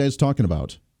what else are you guys talking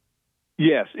about?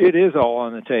 Yes, it is all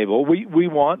on the table. We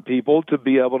want people to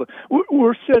be able to.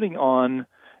 We're sitting on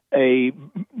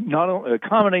not only a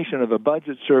combination of a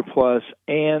budget surplus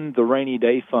and the rainy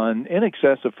day fund in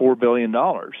excess of $4 billion.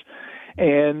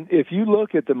 And if you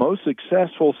look at the most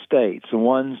successful states, the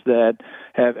ones that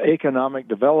have economic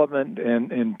development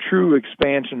and true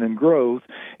expansion and growth,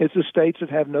 it's the states that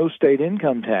have no state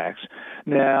income tax.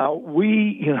 Now,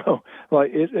 we,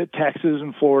 like Texas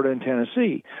and Florida and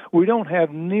Tennessee, we don't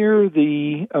have near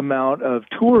the amount of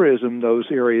tourism those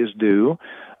areas do.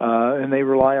 And they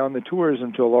rely on the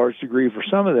tourism to a large degree for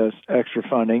some of this extra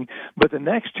funding. But the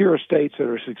next tier of states that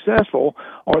are successful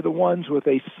are the ones with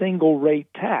a single rate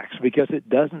tax, because it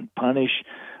doesn't punish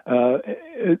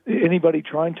anybody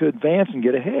trying to advance and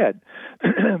get ahead.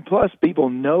 Plus, people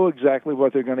know exactly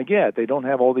what they're going to get. They don't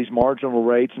have all these marginal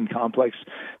rates and complex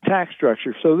tax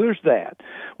structure. So there's that.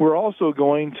 We're also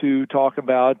going to talk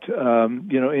about,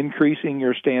 increasing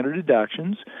your standard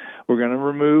deductions. We're going to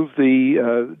remove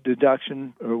the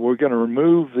deduction. We're going to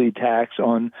remove the tax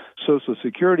on Social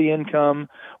Security income.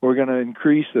 We're going to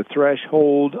increase the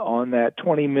threshold on that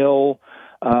 $20 million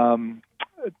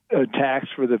tax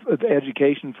for the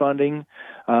education funding.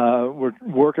 We're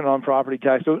working on property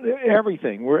tax. So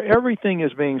everything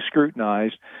is being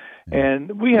scrutinized.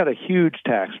 And we had a huge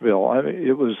tax bill. I mean,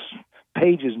 it was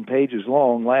pages and pages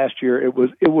long last year. It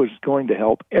was going to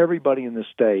help everybody in the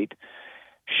state.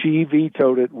 She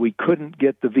vetoed it. We couldn't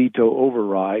get the veto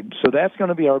override. So that's going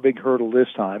to be our big hurdle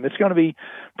this time. It's going to be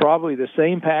probably the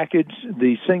same package.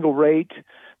 The single rate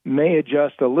may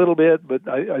adjust a little bit, but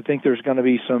I think there's going to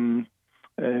be some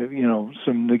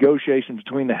negotiations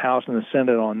between the House and the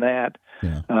Senate on that.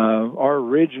 Yeah. Our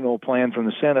original plan from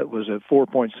the Senate was at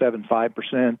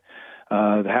 4.75%.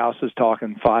 The House is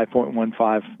talking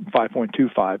 5.15,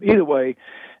 5.25. Either way,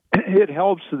 it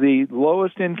helps the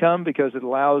lowest income because it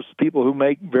allows people who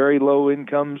make very low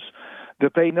incomes to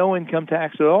pay no income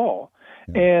tax at all.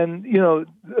 Yeah. And,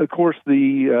 of course,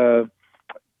 the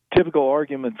typical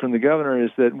argument from the governor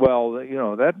is that,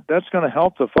 that's going to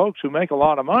help the folks who make a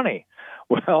lot of money.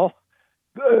 Well,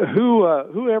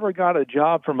 who ever got a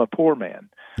job from a poor man?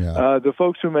 Yeah. The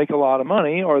folks who make a lot of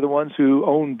money are the ones who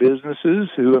own businesses,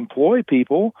 who employ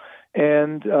people,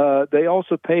 and they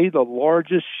also pay the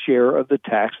largest share of the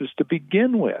taxes to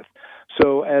begin with.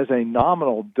 So as a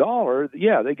nominal dollar,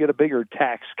 they get a bigger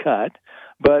tax cut,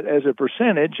 but as a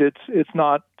percentage, it's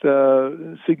not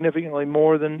significantly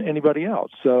more than anybody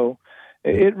else. So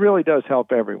it really does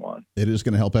help everyone. It is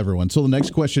going to help everyone. So the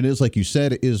next question is, like you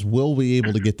said, will we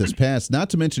able to get this passed? Not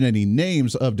to mention any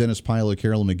names of Dennis Pyle or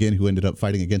Carolyn McGinn, who ended up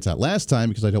fighting against that last time,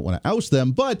 because I don't want to oust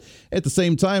them. But at the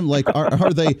same time, like,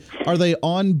 are they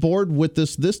on board with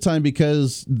this time?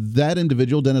 Because that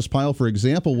individual, Dennis Pyle, for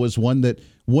example, was one that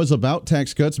was about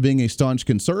tax cuts, being a staunch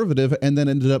conservative, and then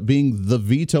ended up being the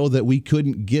veto that we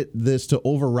couldn't get this to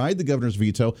override the governor's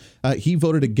veto. He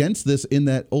voted against this in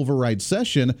that override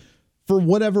session, for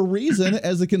whatever reason,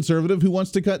 as a conservative who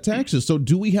wants to cut taxes. So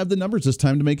do we have the numbers this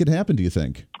time to make it happen, do you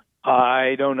think?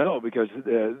 I don't know, because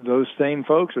those same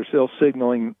folks are still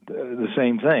signaling the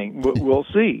same thing. We'll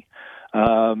see.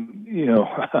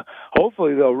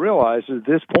 Hopefully they'll realize at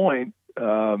this point,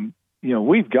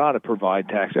 we've got to provide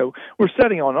tax. So we're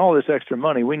setting on all this extra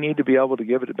money. We need to be able to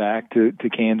give it back to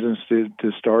Kansans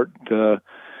to start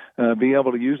be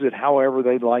able to use it however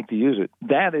they'd like to use it.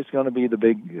 That is going to be the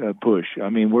big push. I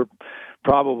mean, we're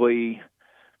probably,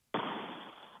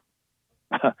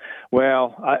 at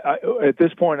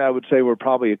this point, I would say we're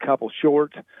probably a couple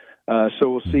short. So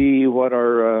we'll see what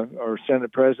our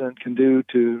Senate president can do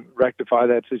to rectify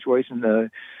that situation.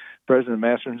 President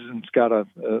Masterson's got a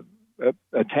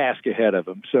task ahead of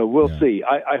him. So we'll see.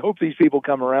 I hope these people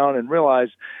come around and realize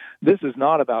this is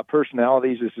not about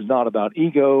personalities. This is not about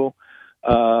ego.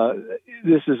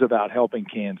 This is about helping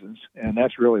Kansans, and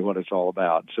that's really what it's all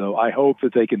about. So I hope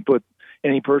that they can put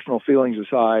any personal feelings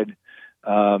aside.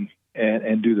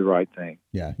 and do the right thing.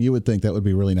 Yeah, you would think that would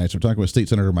be really nice. We're talking with State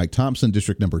Senator Mike Thompson,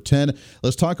 District Number 10.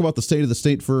 Let's talk about the state of the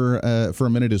state for a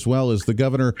minute as well. As the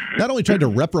governor not only tried to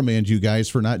reprimand you guys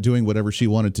for not doing whatever she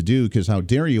wanted to do, because how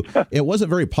dare you? It wasn't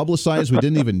very publicized. We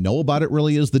didn't even know about it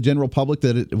really as the general public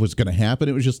that it was going to happen.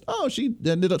 It was just, oh, she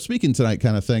ended up speaking tonight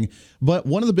kind of thing. But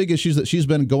one of the big issues that she's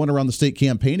been going around the state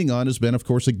campaigning on has been, of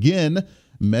course, again,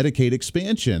 Medicaid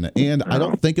expansion. And I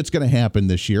don't think it's going to happen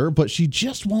this year, but she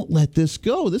just won't let this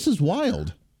go. This is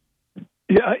wild.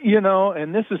 Yeah,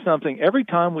 and this is something, every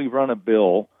time we run a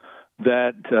bill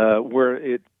that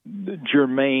where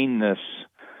germaneness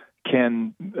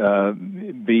can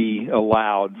be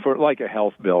allowed, for like a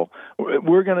health bill,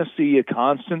 we're going to see a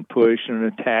constant push and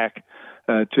an attack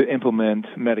to implement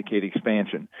Medicaid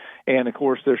expansion. And, of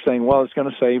course, they're saying, well, it's going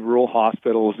to save rural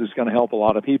hospitals, it's going to help a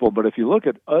lot of people. But if you look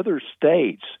at other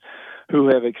states who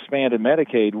have expanded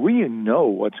Medicaid, we know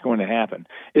what's going to happen.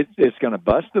 It's going to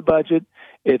bust the budget.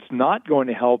 It's not going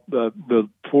to help the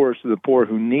poorest of the poor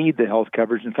who need the health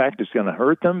coverage. In fact, it's going to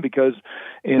hurt them, because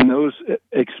in those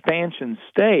expansion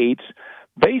states,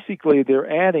 basically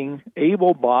they're adding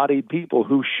able-bodied people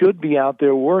who should be out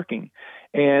there working.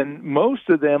 And most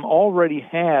of them already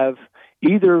have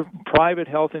either private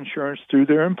health insurance through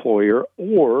their employer,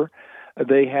 or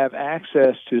they have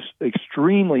access to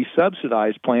extremely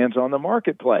subsidized plans on the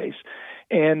marketplace.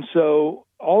 And so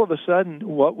all of a sudden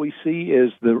what we see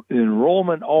is the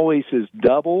enrollment always is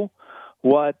double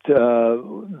what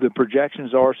the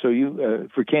projections are. So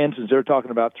for Kansas, they're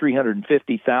talking about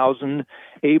 350,000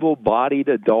 able-bodied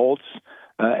adults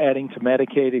adding to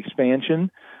Medicaid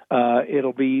expansion.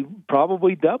 It'll be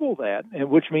probably double that,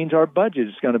 which means our budget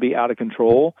is going to be out of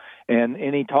control, and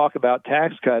any talk about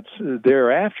tax cuts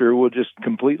thereafter will just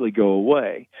completely go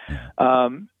away.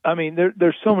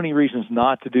 There's so many reasons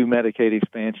not to do Medicaid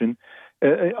expansion.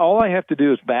 All I have to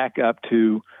do is back up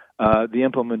to the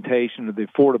implementation of the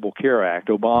Affordable Care Act,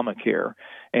 Obamacare.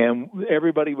 And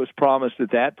everybody was promised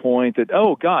at that point that,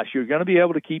 oh, gosh, you're going to be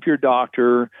able to keep your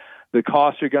doctor. The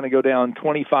costs are going to go down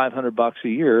 $2,500 a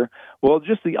year. Well,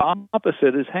 just the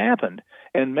opposite has happened.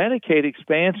 And Medicaid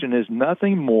expansion is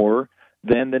nothing more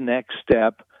than the next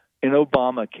step in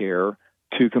Obamacare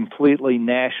to completely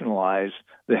nationalize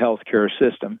the healthcare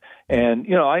system. And,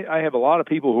 I have a lot of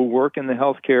people who work in the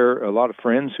healthcare, a lot of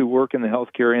friends who work in the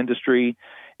healthcare industry,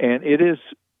 and it is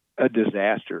a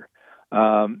disaster.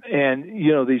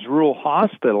 These rural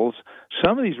hospitals,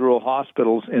 some of these rural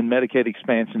hospitals in Medicaid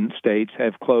expansion states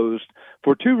have closed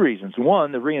for two reasons.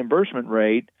 One, the reimbursement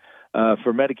rate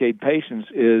for Medicaid patients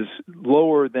is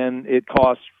lower than it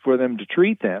costs for them to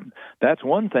treat them. That's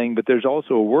one thing, but there's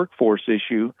also a workforce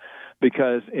issue,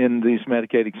 because in these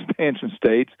Medicaid expansion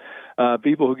states,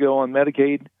 people who go on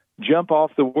Medicaid jump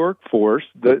off the workforce.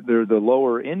 They're the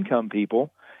lower income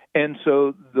people. And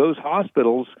so those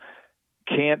hospitals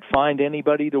can't find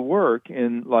anybody to work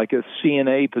in like a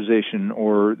CNA position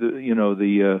or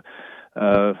the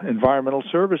environmental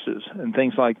services and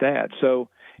things like that. So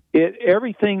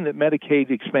everything that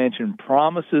Medicaid expansion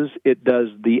promises, it does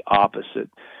the opposite.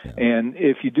 Yeah. And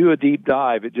if you do a deep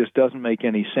dive, it just doesn't make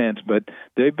any sense. But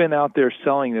they've been out there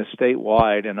selling this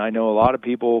statewide, and I know a lot of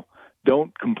people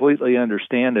don't completely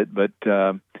understand it, but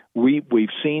we've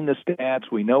seen the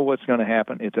stats. We know what's going to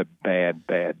happen. It's a bad,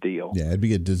 bad deal. Yeah, it'd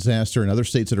be a disaster. And other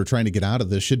states that are trying to get out of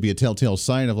this should be a telltale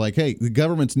sign of like, hey, the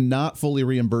government's not fully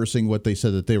reimbursing what they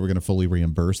said that they were going to fully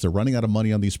reimburse. They're running out of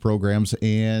money on these programs.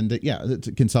 And,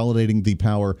 consolidating the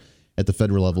power at the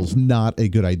federal level is not a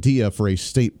good idea for a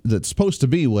state that's supposed to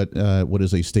be what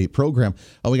is a state program.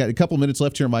 We got a couple minutes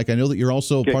left here, Mike. I know that you're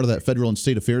also part of that Federal and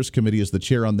State Affairs Committee as the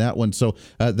chair on that one. So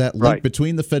that link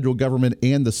between the federal government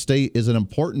and the state is an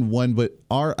important one. But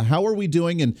how are we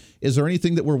doing? And is there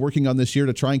anything that we're working on this year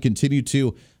to try and continue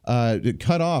to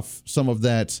cut off some of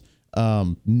that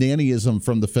nannyism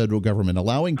from the federal government,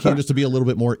 allowing Kansas to be a little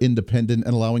bit more independent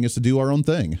and allowing us to do our own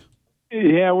thing?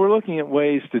 Yeah, we're looking at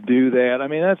ways to do that. I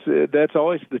mean, that's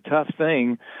always the tough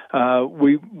thing.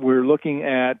 We're looking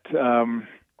at some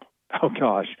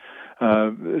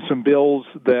bills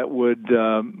that would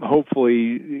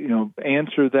hopefully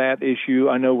answer that issue.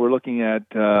 I know we're looking at.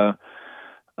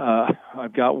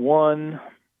 I've got one.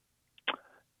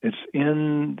 It's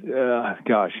in.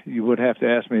 You would have to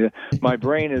ask me. My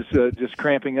brain is just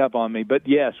cramping up on me. But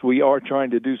yes, we are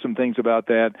trying to do some things about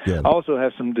that. Yeah. I also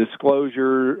have some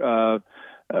disclosure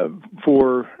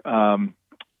for some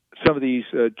of these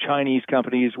Chinese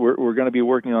companies. We're going to be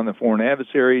working on the foreign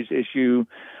adversaries issue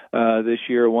this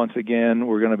year. Once again,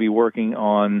 we're going to be working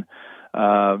on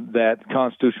that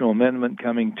constitutional amendment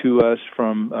coming to us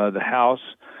from the House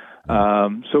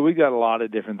So we got a lot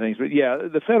of different things. But, yeah,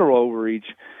 the federal overreach,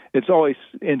 it's always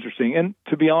interesting. And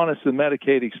to be honest, the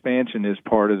Medicaid expansion is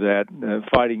part of that.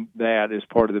 Fighting that is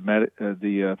part of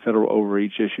the federal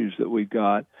overreach issues that we've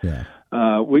got. Yeah.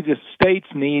 States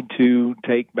need to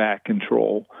take back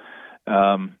control.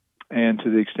 And to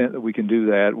the extent that we can do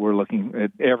that, we're looking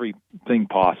at everything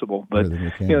possible. But,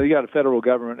 you got a federal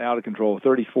government out of control,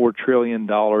 $34 trillion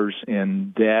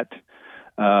in debt,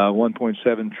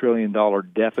 $1.7 trillion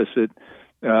deficit.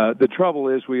 The trouble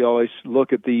is we always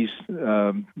look at these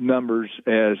numbers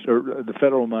or the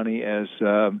federal money as,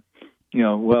 a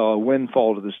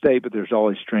windfall to the state, but there's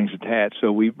always strings attached.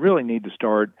 So we really need to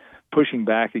start pushing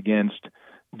back against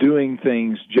doing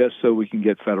things just so we can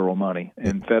get federal money,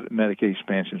 and Medicaid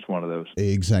expansion is one of those.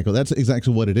 Exactly. That's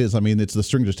exactly what it is. I mean, it's the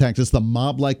strings attached. It's the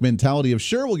mob-like mentality of,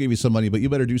 sure, we'll give you some money, but you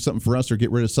better do something for us or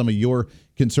get rid of some of your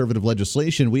conservative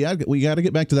legislation. We got to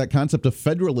get back to that concept of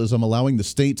federalism, allowing the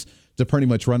states to pretty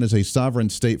much run as a sovereign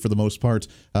state for the most part,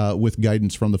 with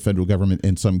guidance from the federal government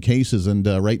in some cases. And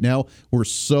right now, we're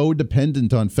so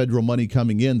dependent on federal money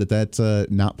coming in that's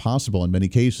not possible in many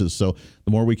cases. So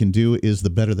the more we can do is the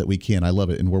better that we can. I love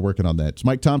it, and we're working on that. It's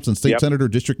Mike Thompson, State Senator,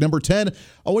 District Number 10.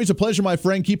 Always a pleasure, my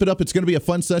friend. Keep it up. It's going to be a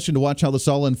fun session to watch how this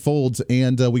all unfolds,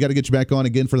 and we got to get you back on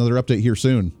again for another update here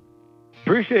soon.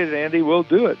 Appreciate it, Andy. We'll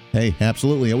do it. Hey,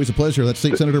 absolutely. Always a pleasure. That's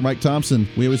State Senator Mike Thompson.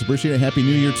 We always appreciate it. Happy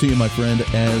New Year to you, my friend,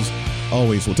 as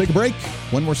always. We'll take a break.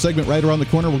 One more segment right around the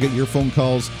corner. We'll get your phone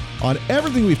calls on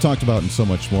everything we've talked about and so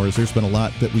much more, as there's been a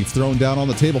lot that we've thrown down on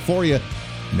the table for you.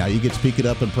 Now you get to pick it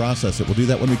up and process it. We'll do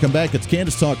that when we come back. It's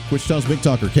Kansas Talk, Wichita's Big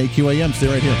Talker, KQAM. Stay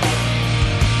right here.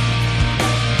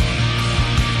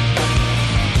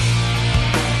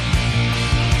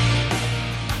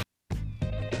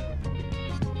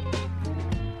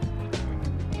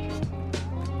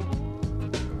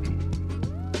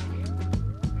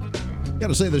 Got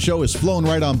to say, the show is flown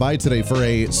right on by today for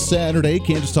a Saturday.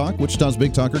 Kansas Talk, Wichita's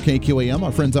Big Talker, KQAM.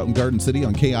 Our friends out in Garden City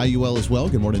on KIUL as well.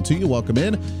 Good morning to you. Welcome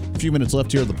in. A few minutes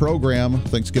left here of the program.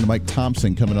 Thanks again to Mike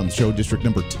Thompson coming on the show, District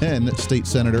Number 10, State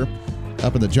Senator,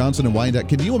 up in the Johnson and Wyandotte.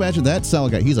 Can you imagine that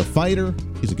solid guy? He's a fighter.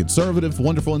 He's a conservative,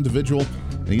 wonderful individual,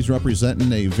 and he's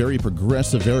representing a very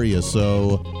progressive area.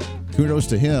 So kudos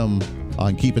to him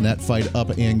on keeping that fight up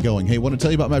and going. Hey, want to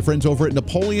tell you about my friends over at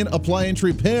Napoleon Appliance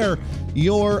Repair,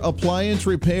 your appliance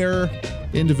repair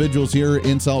individuals here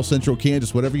in South Central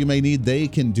Kansas. Whatever you may need, they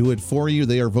can do it for you.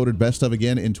 They are voted best of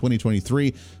again in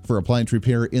 2023 for appliance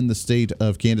repair in the state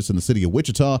of Kansas and the city of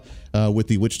Wichita with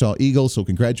the Wichita Eagles. So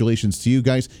congratulations to you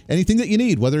guys. Anything that you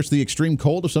need, whether it's the extreme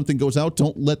cold, if something goes out,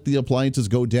 don't let the appliances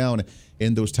go down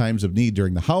in those times of need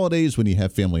during the holidays, when you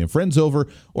have family and friends over,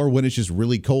 or when it's just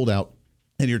really cold out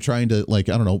and you're trying to,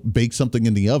 bake something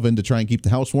in the oven to try and keep the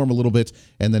house warm a little bit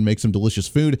and then make some delicious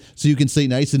food so you can stay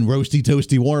nice and roasty,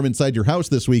 toasty warm inside your house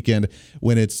this weekend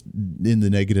when it's in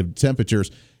the negative temperatures.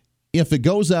 If it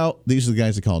goes out, these are the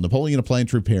guys that call Napoleon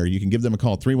Appliance Repair. You can give them a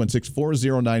call,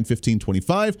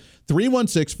 316-409-1525,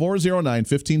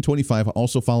 316-409-1525.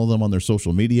 Also follow them on their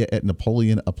social media at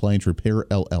Napoleon Appliance Repair,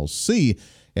 LLC,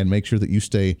 and make sure that you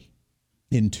stay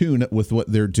in tune with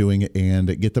what they're doing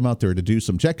and get them out there to do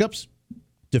some checkups,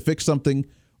 to fix something,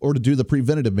 or to do the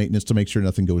preventative maintenance to make sure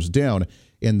nothing goes down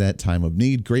in that time of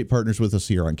need. Great partners with us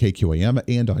here on KQAM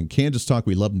and on Kansas Talk.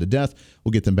 We love them to death.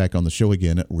 We'll get them back on the show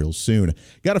again real soon.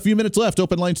 Got a few minutes left.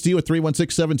 Open lines to you at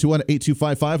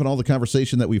 316-721-8255, and all the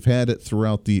conversation that we've had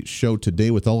throughout the show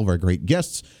today with all of our great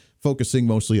guests, focusing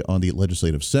mostly on the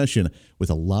legislative session, with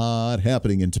a lot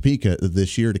happening in Topeka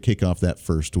this year to kick off that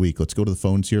first week. Let's go to the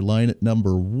phones here. Line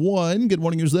number 1. Good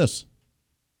morning. Who's this?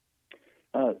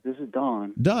 This is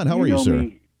Don. Don, how are you, sir?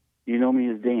 You know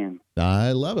me as Dan.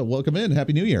 I love it. Welcome in.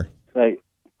 Happy New Year. I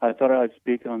thought I'd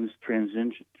speak on this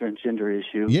transgender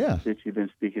issue that you've been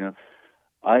speaking of.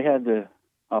 I had the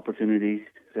opportunity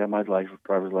to have my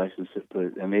driver's license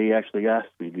put, and they actually asked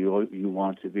me, do you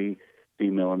want to be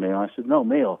female or male? I said, no,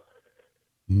 male.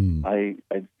 I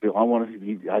want to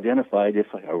be identified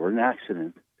if I were in an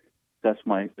accident. That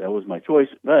was my choice,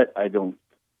 but I don't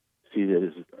see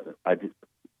that as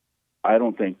I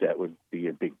don't think that would be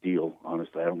a big deal,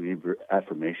 honestly. I don't need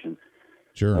affirmation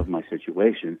of my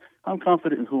situation. I'm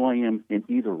confident in who I am in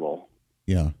either role.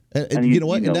 Yeah. And you know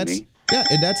what? And that's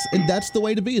the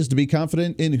way to be, is to be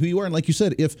confident in who you are. And like you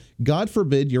said, if God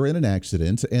forbid you're in an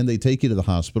accident and they take you to the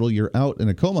hospital, you're out in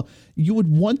a coma, you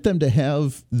would want them to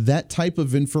have that type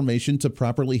of information to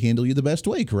properly handle you the best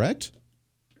way, correct?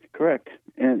 Correct.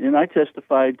 And I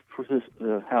testified for this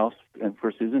House and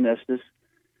for Susan Estes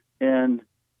and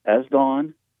as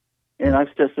Dawn, and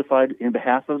I've testified in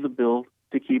behalf of the bill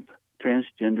to keep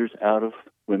transgenders out of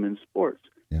women's sports.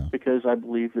 because I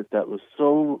believe that was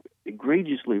so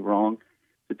egregiously wrong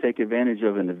to take advantage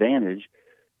of an advantage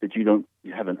that you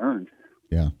haven't earned.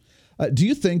 Yeah. Do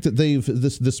you think that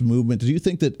this movement, do you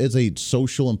think that as a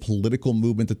social and political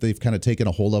movement that they've kind of taken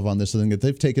a hold of on this thing, that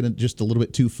they've taken it just a little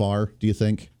bit too far, do you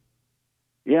think?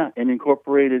 Yeah, and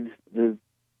incorporated the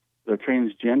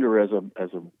transgender as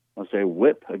a I'll say,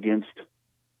 whip against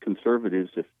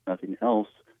conservatives, if nothing else.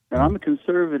 And I'm a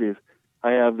conservative.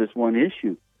 I have this one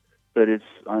issue, but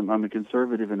I'm a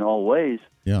conservative in all ways.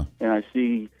 Yeah. And I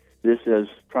see this as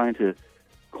trying to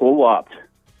co-opt.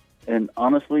 And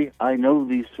honestly, I know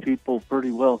these people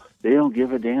pretty well. They don't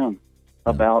give a damn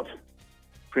about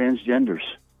transgenders.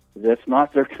 That's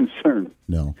not their concern.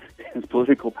 No. It's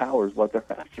political power is what they're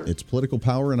after. It's political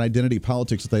power and identity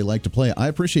politics that they like to play. I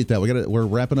appreciate that. We're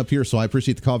wrapping up here, so I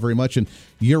appreciate the call very much. And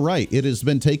you're right. It has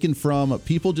been taken from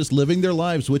people just living their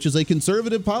lives, which is a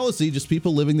conservative policy, just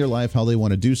people living their life how they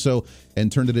want to do so,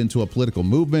 and turned it into a political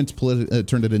movement,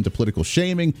 turned it into political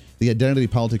shaming, the identity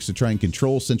politics to try and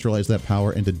control, centralize that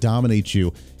power, and to dominate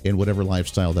you in whatever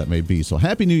lifestyle that may be. So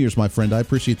happy New Year's, my friend. I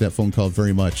appreciate that phone call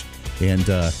very much.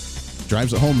 And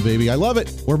drives it home, baby. I love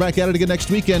it. We're back at it again next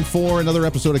weekend for another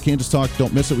episode of Kansas Talk.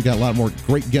 Don't miss it. We got a lot more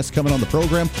great guests coming on the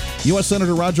program. U.S.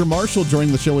 Senator Roger Marshall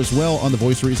joining the show as well on The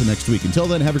Voice of Reason next week. Until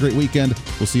then, have a great weekend.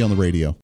 We'll see you on the radio.